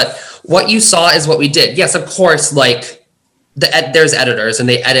world, but what you saw is what we did. Yes, of course, like there's editors and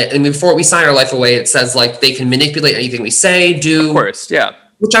they edit. And before we sign our life away, it says like they can manipulate anything we say, Of do. course, yeah.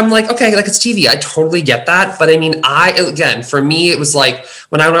 Which I'm like, okay, like it's TV. I totally get that. But I mean, again, for me, it was like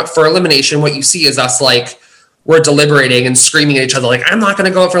when I went up for elimination, what you see is us like, we're deliberating and screaming at each other, like, I'm not going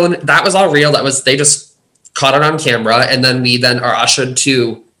to go up for elimination. That was all real. They just caught it on camera. And then we then are ushered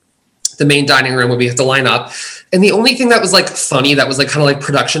to the main dining room where we have to line up. And the only thing that was like funny, that was like kind of like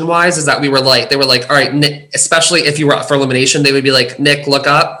production wise, is that they were like, all right, Nick, especially if you were up for elimination, they would be like, Nick, look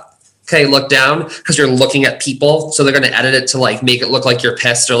up. Okay, look down, because you're looking at people. So they're going to edit it to like make it look like you're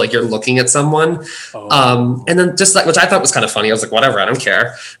pissed or like you're looking at someone. And then just like, which I thought was kind of funny. I was like, whatever, I don't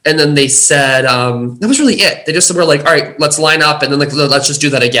care. And then they said, that was really it. They just were like, all right, let's line up. And then like, let's just do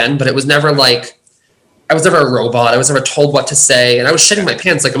that again. But it was never like, I was never a robot. I was never told what to say. And I was shitting my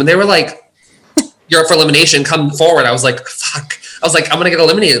pants. Like when they were like, you're up for elimination, come forward. I was like, fuck. I was like, I'm going to get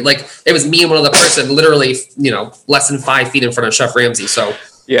eliminated. Like it was me and one other person, literally, less than 5 feet in front of Chef Ramsay. So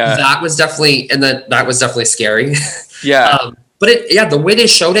Yeah. that was definitely, that was definitely scary. Yeah. But the way they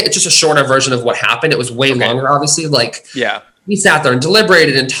showed it, it's just a shorter version of what happened. It was way longer, obviously. Like, Yeah. we sat there and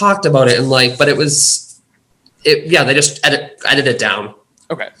deliberated and talked about it, and like, but they just edit it down.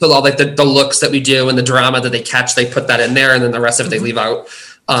 Okay. So all like the looks that we do and the drama that they catch, they put that in there, and then the rest of it they leave out.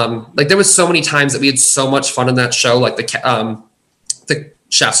 Like there was so many times that we had so much fun in that show, like the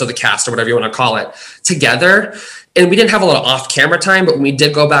chefs or the cast or whatever you want to call it together. And we didn't have a lot of off-camera time, but when we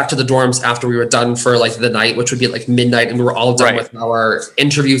did go back to the dorms after we were done for like the night, which would be like midnight, and we were all done with our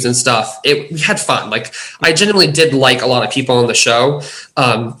interviews and stuff, we had fun. Like I genuinely did like a lot of people on the show.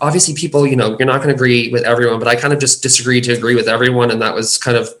 Obviously people, you're not going to agree with everyone, but I kind of just disagreed to agree with everyone. And that was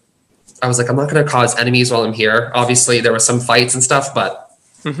kind of, I was like, I'm not going to cause enemies while I'm here. Obviously there were some fights and stuff, but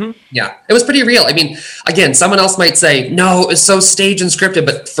yeah, it was pretty real. I mean, again, someone else might say, no, it was so staged and scripted.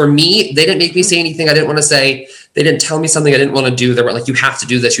 But for me, they didn't make me say anything I didn't want to say. They didn't tell me something I didn't want to do. They were like, you have to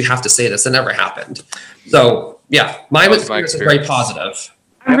do this. You have to say this. It never happened. So yeah, my experience was very positive.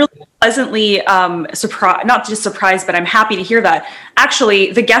 I'm really pleasantly surprised, not just surprised, but I'm happy to hear that.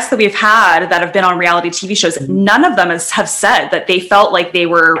 Actually, the guests that we've had that have been on reality TV shows, none of them have said that they felt like they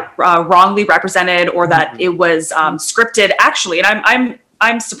were wrongly represented or that it was scripted. Actually, and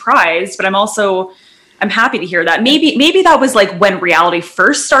I'm surprised, but I'm happy to hear that. Maybe that was like when reality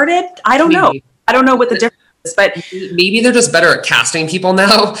first started. I don't know. I don't know what the difference is, but maybe they're just better at casting people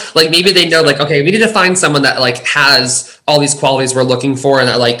now. Like maybe they know like, okay, we need to find someone that like has all these qualities we're looking for, and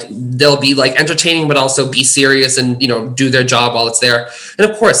that like they'll be like entertaining but also be serious and do their job while it's there. And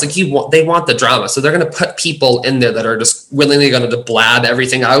of course, like they want the drama, so they're going to put people in there that are just willingly going to blab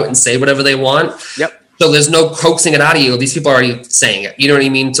everything out and say whatever they want. Yep. So there's no coaxing it out of you. These people are already saying it. You know what I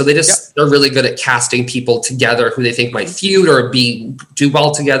mean? So they're really good at casting people together who they think might feud or do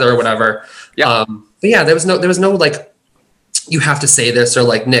well together or whatever. Yeah. But yeah, there was no like, you have to say this, or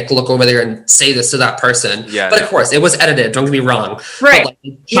like, Nick, look over there and say this to that person. Yeah. But of course, it was edited. Don't get me wrong. Right. But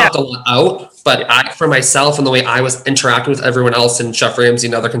like, chopped a lot out. But for myself and the way I was interacting with everyone else and Chef Ramsay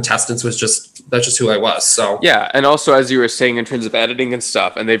and other contestants that's just who I was. So yeah, and also as you were saying in terms of editing and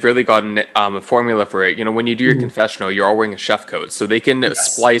stuff, and they've really gotten a formula for it. When you do your confessional, you're all wearing a chef coat, so they can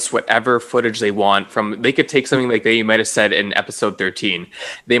splice whatever footage they want from. They could take something like you might have said in episode 13,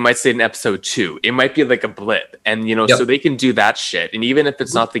 they might say in episode 2. It might be like a blip, and so they can do that shit. And even if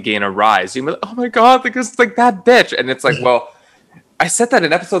it's not the gain or rise, you might, oh my god, like it's like that bitch, and it's like, well, I said that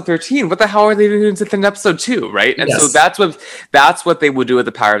in episode 13. What the hell are they doing in episode 2, right? And so that's what they will do with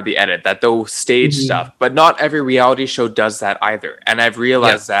the power of the edit, that they'll stage stuff. But not every reality show does that either. And I've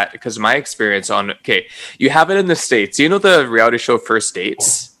realized that because my experience you have it in the States. You know the reality show First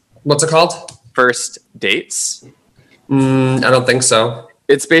Dates? What's it called? First Dates? I don't think so.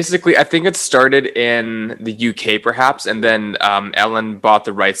 It's basically, I think it started in the UK perhaps, and then Ellen bought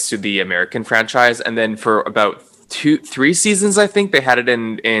the rights to the American franchise, and then for about 2-3 seasons, I think they had it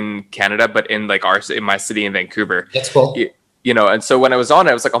in Canada, but in like in my city in Vancouver. That's cool. you know, and so when I was on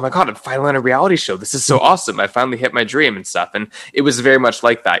it, I was like, oh my God, I'm finally on a reality show. This is so awesome. I finally hit my dream and stuff. And it was very much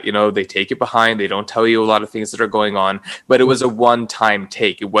like that. You know, they take you behind, they don't tell you a lot of things that are going on, but it was a one-time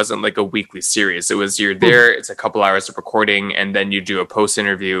take. It wasn't like a weekly series. It was, you're there, it's a couple hours of recording, and then you do a post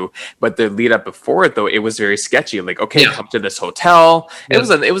interview. But the lead up before it, though, it was very sketchy. Like, okay, come to this hotel. It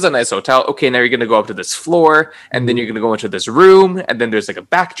was a nice hotel. Okay, now you're going to go up to this floor, and then you're going to go into this room, and then there's like a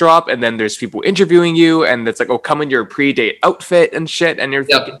backdrop, and then there's people interviewing you, and it's like, oh, come in your pre-date outfit and shit, and you're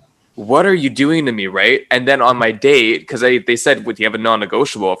thinking, what are you doing to me, right? And then on my date, because they said, would you have a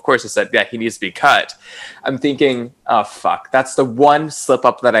non-negotiable? Of course I said, yeah, he needs to be cut. I'm thinking, oh fuck, that's the one slip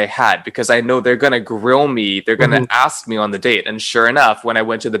up that I had, because I know they're gonna grill me, they're gonna ask me on the date. And sure enough, when I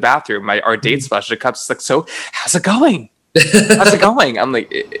went to the bathroom, our date specialist comes like, so how's it going? How's it going? I'm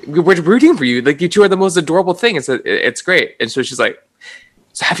like, we're rooting for you, like you two are the most adorable thing. It's great. And so she's like,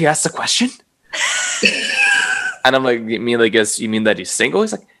 so have you asked the question? And I'm like, you mean that he's single?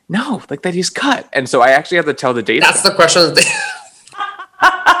 He's like, no, like that he's cut. And so I actually have to tell the date. That's the question.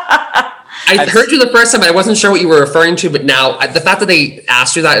 I heard you the first time. I wasn't sure what you were referring to, but now the fact that they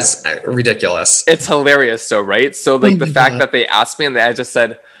asked you that is ridiculous. It's hilarious, though, right? So like the fact that they asked me and I just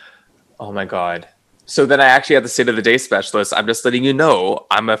said, oh my God. So then I actually had to say to the day specialist, I'm just letting you know,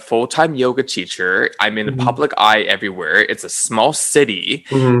 I'm a full-time yoga teacher. I'm in the public eye everywhere. It's a small city.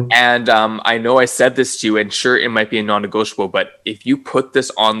 And I know I said this to you, and sure, it might be a non-negotiable, but if you put this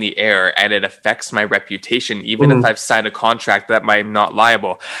on the air and it affects my reputation, even if I've signed a contract that I'm not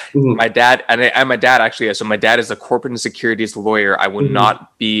liable, my dad, and my dad actually is, so my dad is a corporate and securities lawyer. I will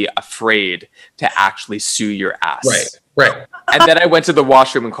not be afraid to actually sue your ass. Right. And then I went to the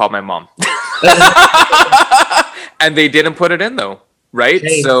washroom and called my mom. And they didn't put it in though, right?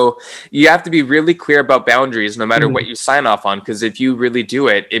 Okay. So you have to be really clear about boundaries no matter what you sign off on, because if you really do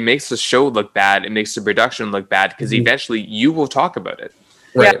it, it makes the show look bad. It makes the production look bad, because eventually you will talk about it.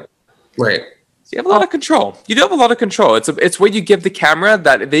 Right. So you have a lot of control. You do have a lot of control. It's what you give the camera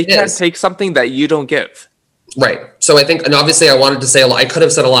that they can't take something that you don't give. Right. So I think, and obviously I wanted to say, I could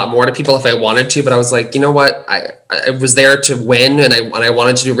have said a lot more to people if I wanted to, but I was like, you know what? I was there to win, and I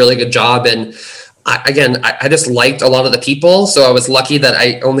wanted to do a really good job. And I just liked a lot of the people. So I was lucky that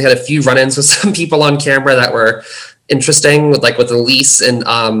I only had a few run-ins with some people on camera that were interesting, with Elise and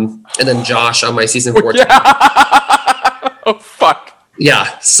then Josh on my season 14. Oh, fuck.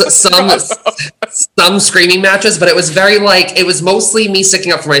 Yeah, so, some screaming matches, but it was very it was mostly me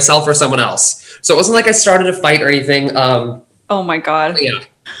sticking up for myself or someone else. So it wasn't like I started a fight or anything. Oh my God. Yeah.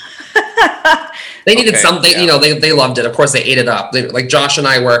 They needed something, you know, they loved it. Of course, they ate it up. Like Josh and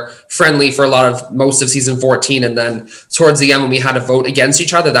I were friendly for most of season 14. And then towards the end, when we had to vote against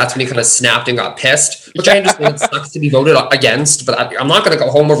each other, that's when he kind of snapped and got pissed, which I understand sucks to be voted against, but I'm not going to go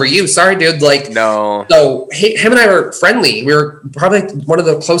home over you. Sorry, dude. No. So him and I were friendly. We were probably one of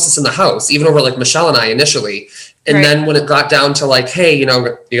the closest in the house, even over Michelle and I initially. And then when it got down to hey, you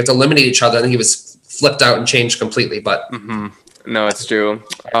know, you have to eliminate each other, and he was flipped out and changed completely. But no, it's true.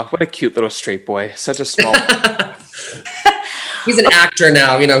 Oh, what a cute little straight boy. Such a small. He's an actor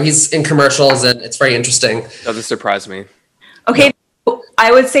now. You know, he's in commercials, and it's very interesting. Doesn't surprise me. Okay.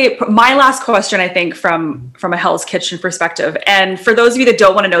 I would say my last question, I think, from a Hell's Kitchen perspective, and for those of you that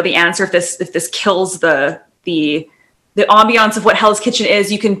don't want to know the answer, if this kills the ambiance of what Hell's Kitchen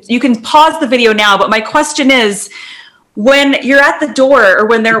is, you can pause the video now. But my question is, when you're at the door, or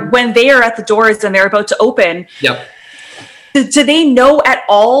when they are at the doors and they're about to open, do they know at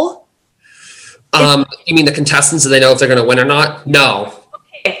all? You mean the contestants? Do they know if they're going to win or not? No.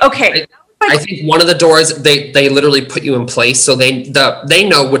 Okay. I think one of the doors they literally put you in place, so they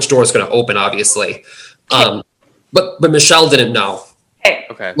know which door is going to open, obviously. But Michelle didn't know.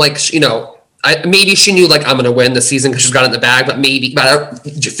 Okay. You know, maybe she knew I'm going to win the season because she's got it in the bag, but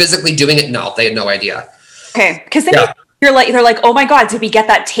physically doing it, no, they had no idea. Okay, because then they're like, oh my God, did we get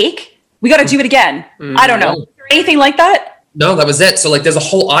that take? We got to do it again. I don't know. Is there anything like that? No, that was it. So there's a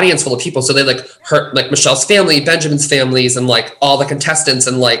whole audience full of people. So they her Michelle's family, Benjamin's families, and all the contestants,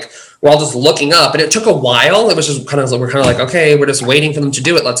 and we're all just looking up. And it took a while. It was just we're okay, we're just waiting for them to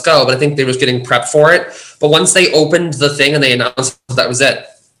do it. Let's go. But I think they were just getting prepped for it. But once they opened the thing and they announced that was it.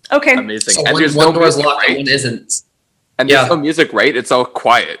 Okay. Amazing. So and one door is locked and one isn't. And there's no music, right? It's all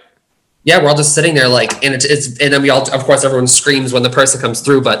quiet. Yeah, we're all just sitting there and then we all, of course, everyone screams when the person comes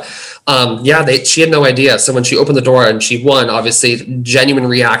through. But she had no idea. So when she opened the door and she won, obviously genuine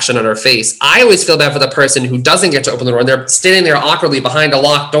reaction on her face. I always feel bad for the person who doesn't get to open the door, and they're standing there awkwardly behind a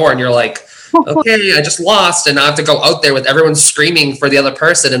locked door, and you're like, okay, I just lost, and I have to go out there with everyone screaming for the other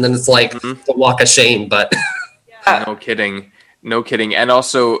person, and then it's the walk of shame. But no kidding. No kidding. And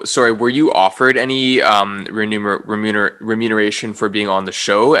also, sorry, were you offered any remuneration for being on the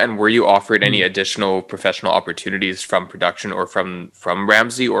show? And were you offered any additional professional opportunities from production or from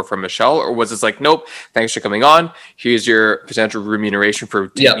Ramsey or from Michelle? Or was it like, nope, thanks for coming on. Here's your potential remuneration for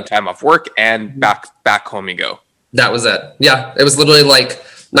taking time off work, and back home you go. That was it. Yeah. It was literally like,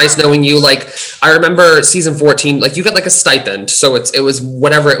 nice knowing you. Like, I remember season 14, like you got like a stipend. So it was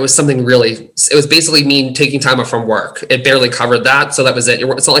whatever. It was something really, it was basically me taking time off from work. It barely covered that. So that was it.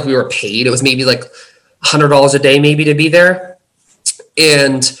 It's not like we were paid. It was maybe like $100 a day, maybe, to be there.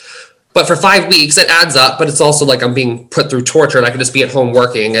 But for 5 weeks, it adds up. But it's also like I'm being put through torture, and I could just be at home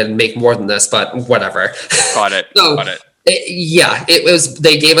working and make more than this, but whatever. Got it. Got it. It was,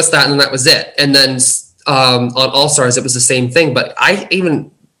 they gave us that, and then that was it. And then on All Stars, it was the same thing. But I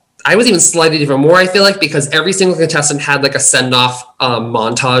was even slightly even more, I feel like, because every single contestant had like a send-off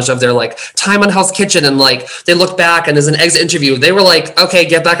montage of their like time on Hell's Kitchen, and like they look back and there's an exit interview. They were like, okay,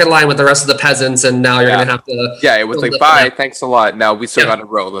 get back in line with the rest of the peasants, and now you're gonna have to. Yeah, it was like, bye, thanks a lot. Now we still got a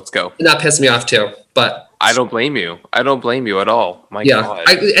row. Let's go. And that pissed me off too, but. I don't blame you. I don't blame you at all. My God.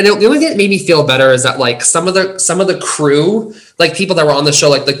 And the only thing that made me feel better is that like some of the crew, like people that were on the show,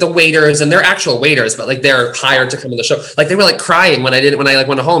 like the waiters, and they're actual waiters, but like they're hired to come on the show. Like they were like crying when I like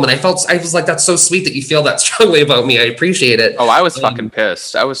went home, and I was like, that's so sweet that you feel that strongly about me. I appreciate it. Oh, I was fucking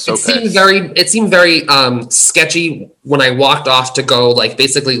pissed. I was so pissed. It seemed very sketchy when I walked off to go like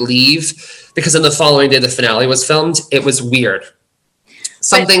basically leave, because in the following day the finale was filmed. It was weird.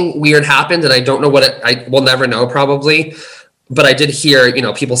 Something weird happened, and I don't know what I will never know probably, but I did hear,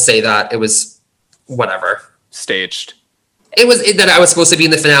 people say that it was whatever. Staged. It was that I was supposed to be in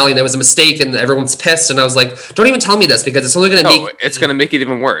the finale, and there was a mistake, and everyone's pissed, and I was like, don't even tell me this, because it's only going to it's going to make it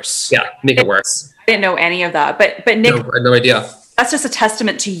even worse. Yeah, make it worse. I didn't know any of that, but Nick, I had no idea. That's just a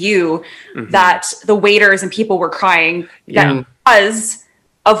testament to you that the waiters and people were crying because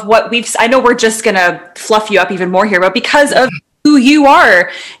of what I know we're just going to fluff you up even more here, but because of who you are.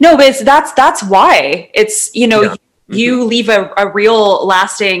 No, but that's why it's, you leave a real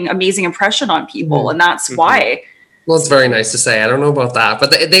lasting, amazing impression on people. And that's why. Well, it's very nice to say. I don't know about that, but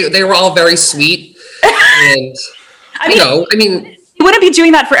they were all very sweet. And I mean, you wouldn't be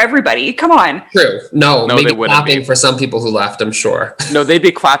doing that for everybody. Come on. True. No, maybe they wouldn't clapping be. For some people who left, I'm sure. No, they'd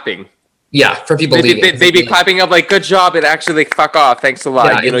be clapping. Yeah, for people leaving. They'd be clapping up like, good job, and actually like, fuck off, thanks a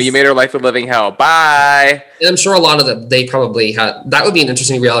lot. Yeah, you made her life a living hell. Bye. And I'm sure a lot of them, they probably had, that would be an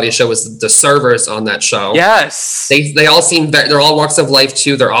interesting reality show, was the servers on that show. Yes. They all seem, they're all walks of life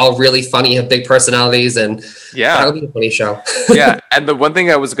too. They're all really funny, have big personalities, and that would be a funny show. Yeah, and the one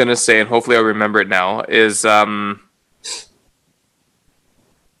thing I was going to say, and hopefully I'll remember it now, is, what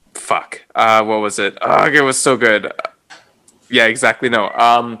was it? Oh, it was so good. Yeah, exactly, no.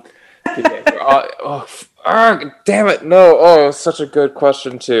 Damn it! No. Oh, such a good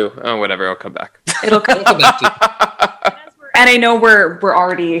question too. Oh, whatever. I'll come back. It'll come back to you. And I know we're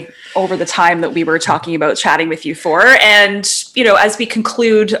already over the time that we were talking about chatting with you for. And as we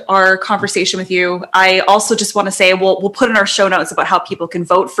conclude our conversation with you, I also just want to say we'll put in our show notes about how people can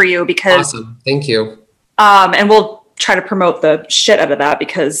vote for you, because awesome. Thank you. And we'll try to promote the shit out of that,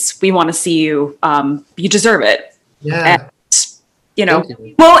 because we want to see you. You deserve it. Yeah. And, we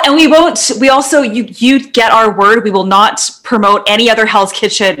also, you get our word, we will not promote any other Hell's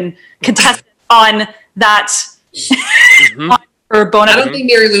Kitchen contestant on that. Or bonus. I don't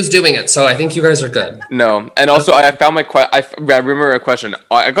think Mary Lou's doing it, so I think you guys are good. No, and also I found I remember a question.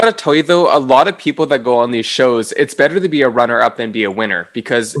 I gotta tell you though, a lot of people that go on these shows, it's better to be a runner-up than be a winner,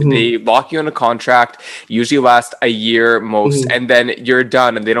 because they lock you in a contract, usually last a year most, and then you're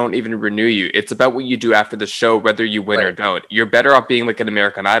done, and they don't even renew you. It's about what you do after the show, whether you win or don't. You're better off being like an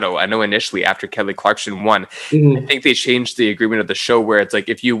American Idol. I know initially after Kelly Clarkson won, I think they changed the agreement of the show where it's like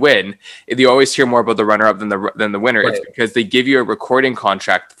if you win, you always hear more about the runner-up than the winner. Right. It's because they give you a recording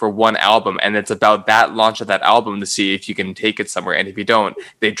contract for one album, and it's about that launch of that album to see if you can take it somewhere, and if you don't,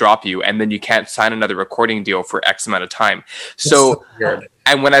 they drop you, and then you can't sign another recording deal for X amount of time. So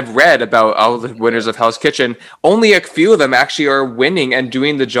and when I've read about all the winners of Hell's Kitchen, only a few of them actually are winning and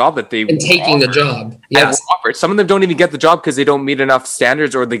doing the job that they and taking the job. Yes. Offered. Some of them don't even get the job because they don't meet enough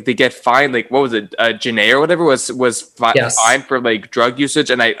standards, or like they get fined. Like what was it? Janae or whatever was fined for like drug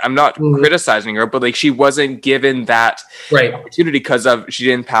usage. And I'm not criticizing her, but like she wasn't given that opportunity because she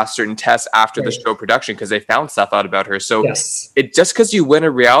didn't pass certain tests after the show production, because they found stuff out about her. So it just because you win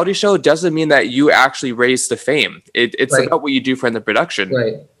a reality show doesn't mean that you actually raise the fame. It's about what you do for the production.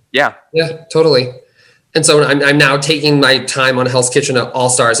 Right. Yeah. Yeah, totally. And so I'm now taking my time on Hell's Kitchen at All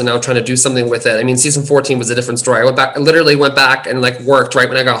Stars and now trying to do something with it. I mean, season 14 was a different story. I literally went back and like worked right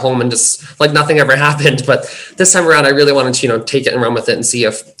when I got home and just like nothing ever happened. But this time around, I really wanted to, take it and run with it and see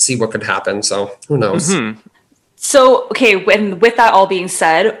what could happen. So who knows? Mm-hmm. So, okay, with that all being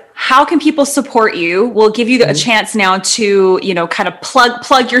said, how can people support you? We'll give you a chance now to, kind of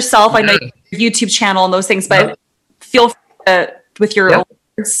plug yourself. I know your YouTube channel and those things, but feel free to, with your own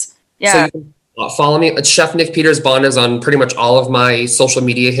words. Yeah. So follow me. Chef Nick Peters Bond is on pretty much all of my social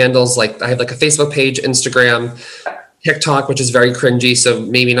media handles. Like I have like a Facebook page, Instagram, TikTok, which is very cringy, so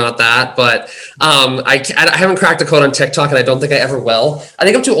maybe not that. But I haven't cracked the code on TikTok, and I don't think I ever will. I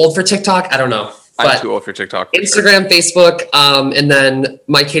think I'm too old for TikTok. I don't know. I'm too old for TikTok. Instagram, Facebook, and then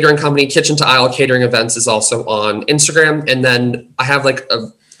my catering company, Kitchen to Aisle Catering Events, is also on Instagram. And then I have like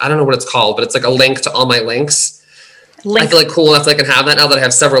I don't know what it's called, but it's like a link to all my links. I feel like cool enough that I can have that now that I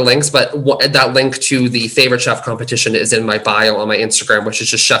have several links, but that link to the favorite chef competition is in my bio on my Instagram, which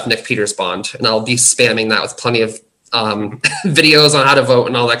is just Chef Nick Peters Bond. And I'll be spamming that with plenty of videos on how to vote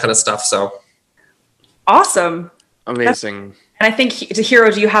and all that kind of stuff. So awesome. Amazing. And I think,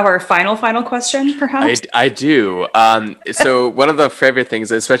 Hero, do you have our final question, perhaps? I do. So one of the favorite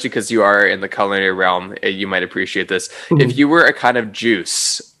things, especially because you are in the culinary realm, you might appreciate this. Mm-hmm. If you were a kind of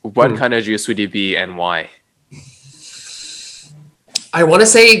juice, what kind of juice would you be and why? I want to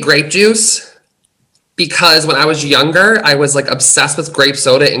say grape juice, because when I was younger, I was like obsessed with grape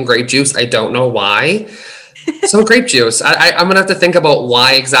soda and grape juice. I don't know why. So grape juice. I'm going to have to think about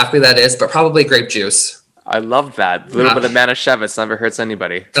why exactly that is, but probably grape juice. I love that. A little bit of Manischewitz never hurts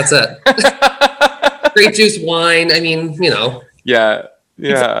anybody. That's it. Grape juice, wine. I mean, Yeah.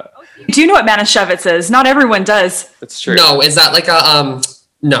 Do you know what Manischewitz is? Not everyone does. It's true. No, is that like a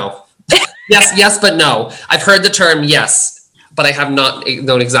no? yes, but no. I've heard the term yes, but I have not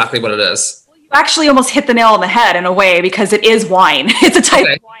known exactly what it is. You actually almost hit the nail on the head in a way, because it is wine. It's a type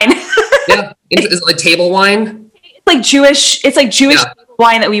of wine. Yeah. Is it like table wine? It's like Jewish.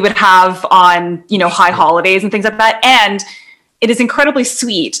 Wine that we would have on, high holidays and things like that. And it is incredibly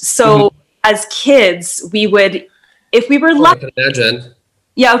sweet. So as kids, we would, if we were lucky, I can imagine.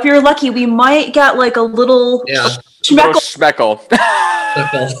 Yeah, if we were lucky, we might get like a little speckle.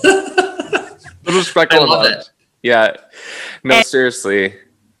 Little speckle. I love it. Yeah. No, seriously.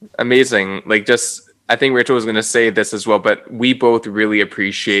 Amazing. Like, I think Rachel was going to say this as well, but we both really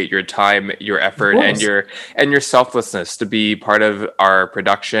appreciate your time, your effort, and your selflessness to be part of our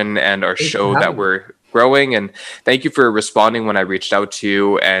production and our show that we're growing. And thank you for responding when I reached out to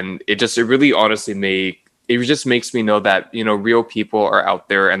you. And it really honestly makes me know that, real people are out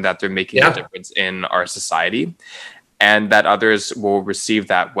there and that they're making a difference in our society, and that others will receive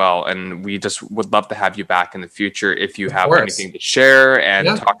that well. And we just would love to have you back in the future if you have anything to share and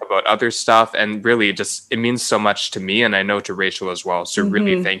talk about other stuff. And really, it means so much to me, and I know to Rachel as well. So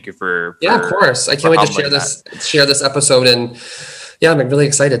really, thank you for of course. I can't wait to share this episode. And I'm really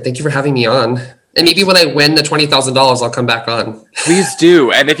excited. Thank you for having me on. And maybe when I win the $20,000, I'll come back on. Please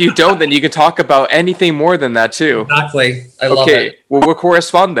do. And if you don't, then you can talk about anything more than that too. Exactly. I love it. Well, we'll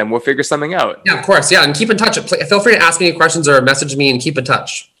correspond then. We'll figure something out. Yeah, of course. Yeah, and keep in touch. Feel free to ask me any questions or message me and keep in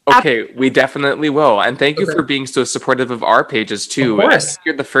touch. Okay, we definitely will. And thank you for being so supportive of our pages too. Of course.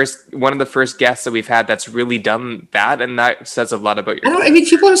 You're one of the first guests that we've had that's really done that, and that says a lot about your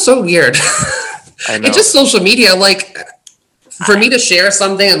people are so weird. I know. It's just social media, for me to share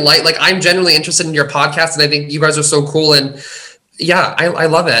something and like I'm genuinely interested in your podcast, and I think you guys are so cool, and I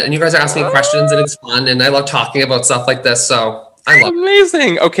love it. And you guys are asking me questions, and it's fun, and I love talking about stuff like this. So I love it.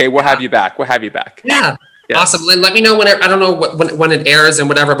 Amazing. Okay, we'll have you back. Yeah. Yes. Awesome. Lynn, let me know I don't know when it airs and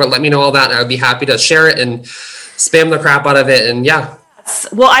whatever, but let me know all that, and I would be happy to share it and spam the crap out of it. And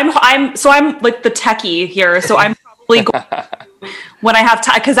Well, I'm like the techie here, so I'm probably going when I have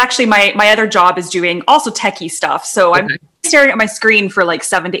time, because actually my other job is doing also techie stuff. So I'm staring at my screen for like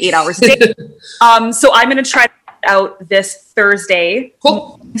 7 to 8 hours a day. So I'm going to try out this Thursday.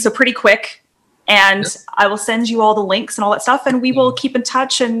 Cool. So pretty quick. And I will send you all the links and all that stuff, and we will keep in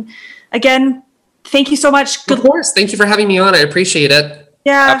touch. And again, thank you so much. Of course. Thank you for having me on. I appreciate it.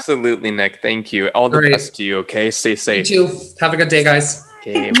 Yeah. Absolutely, Nick. Thank you. All the best to you. Okay. Stay safe. You too. Have a good day, guys.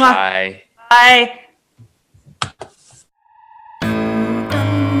 Okay. Bye. Bye.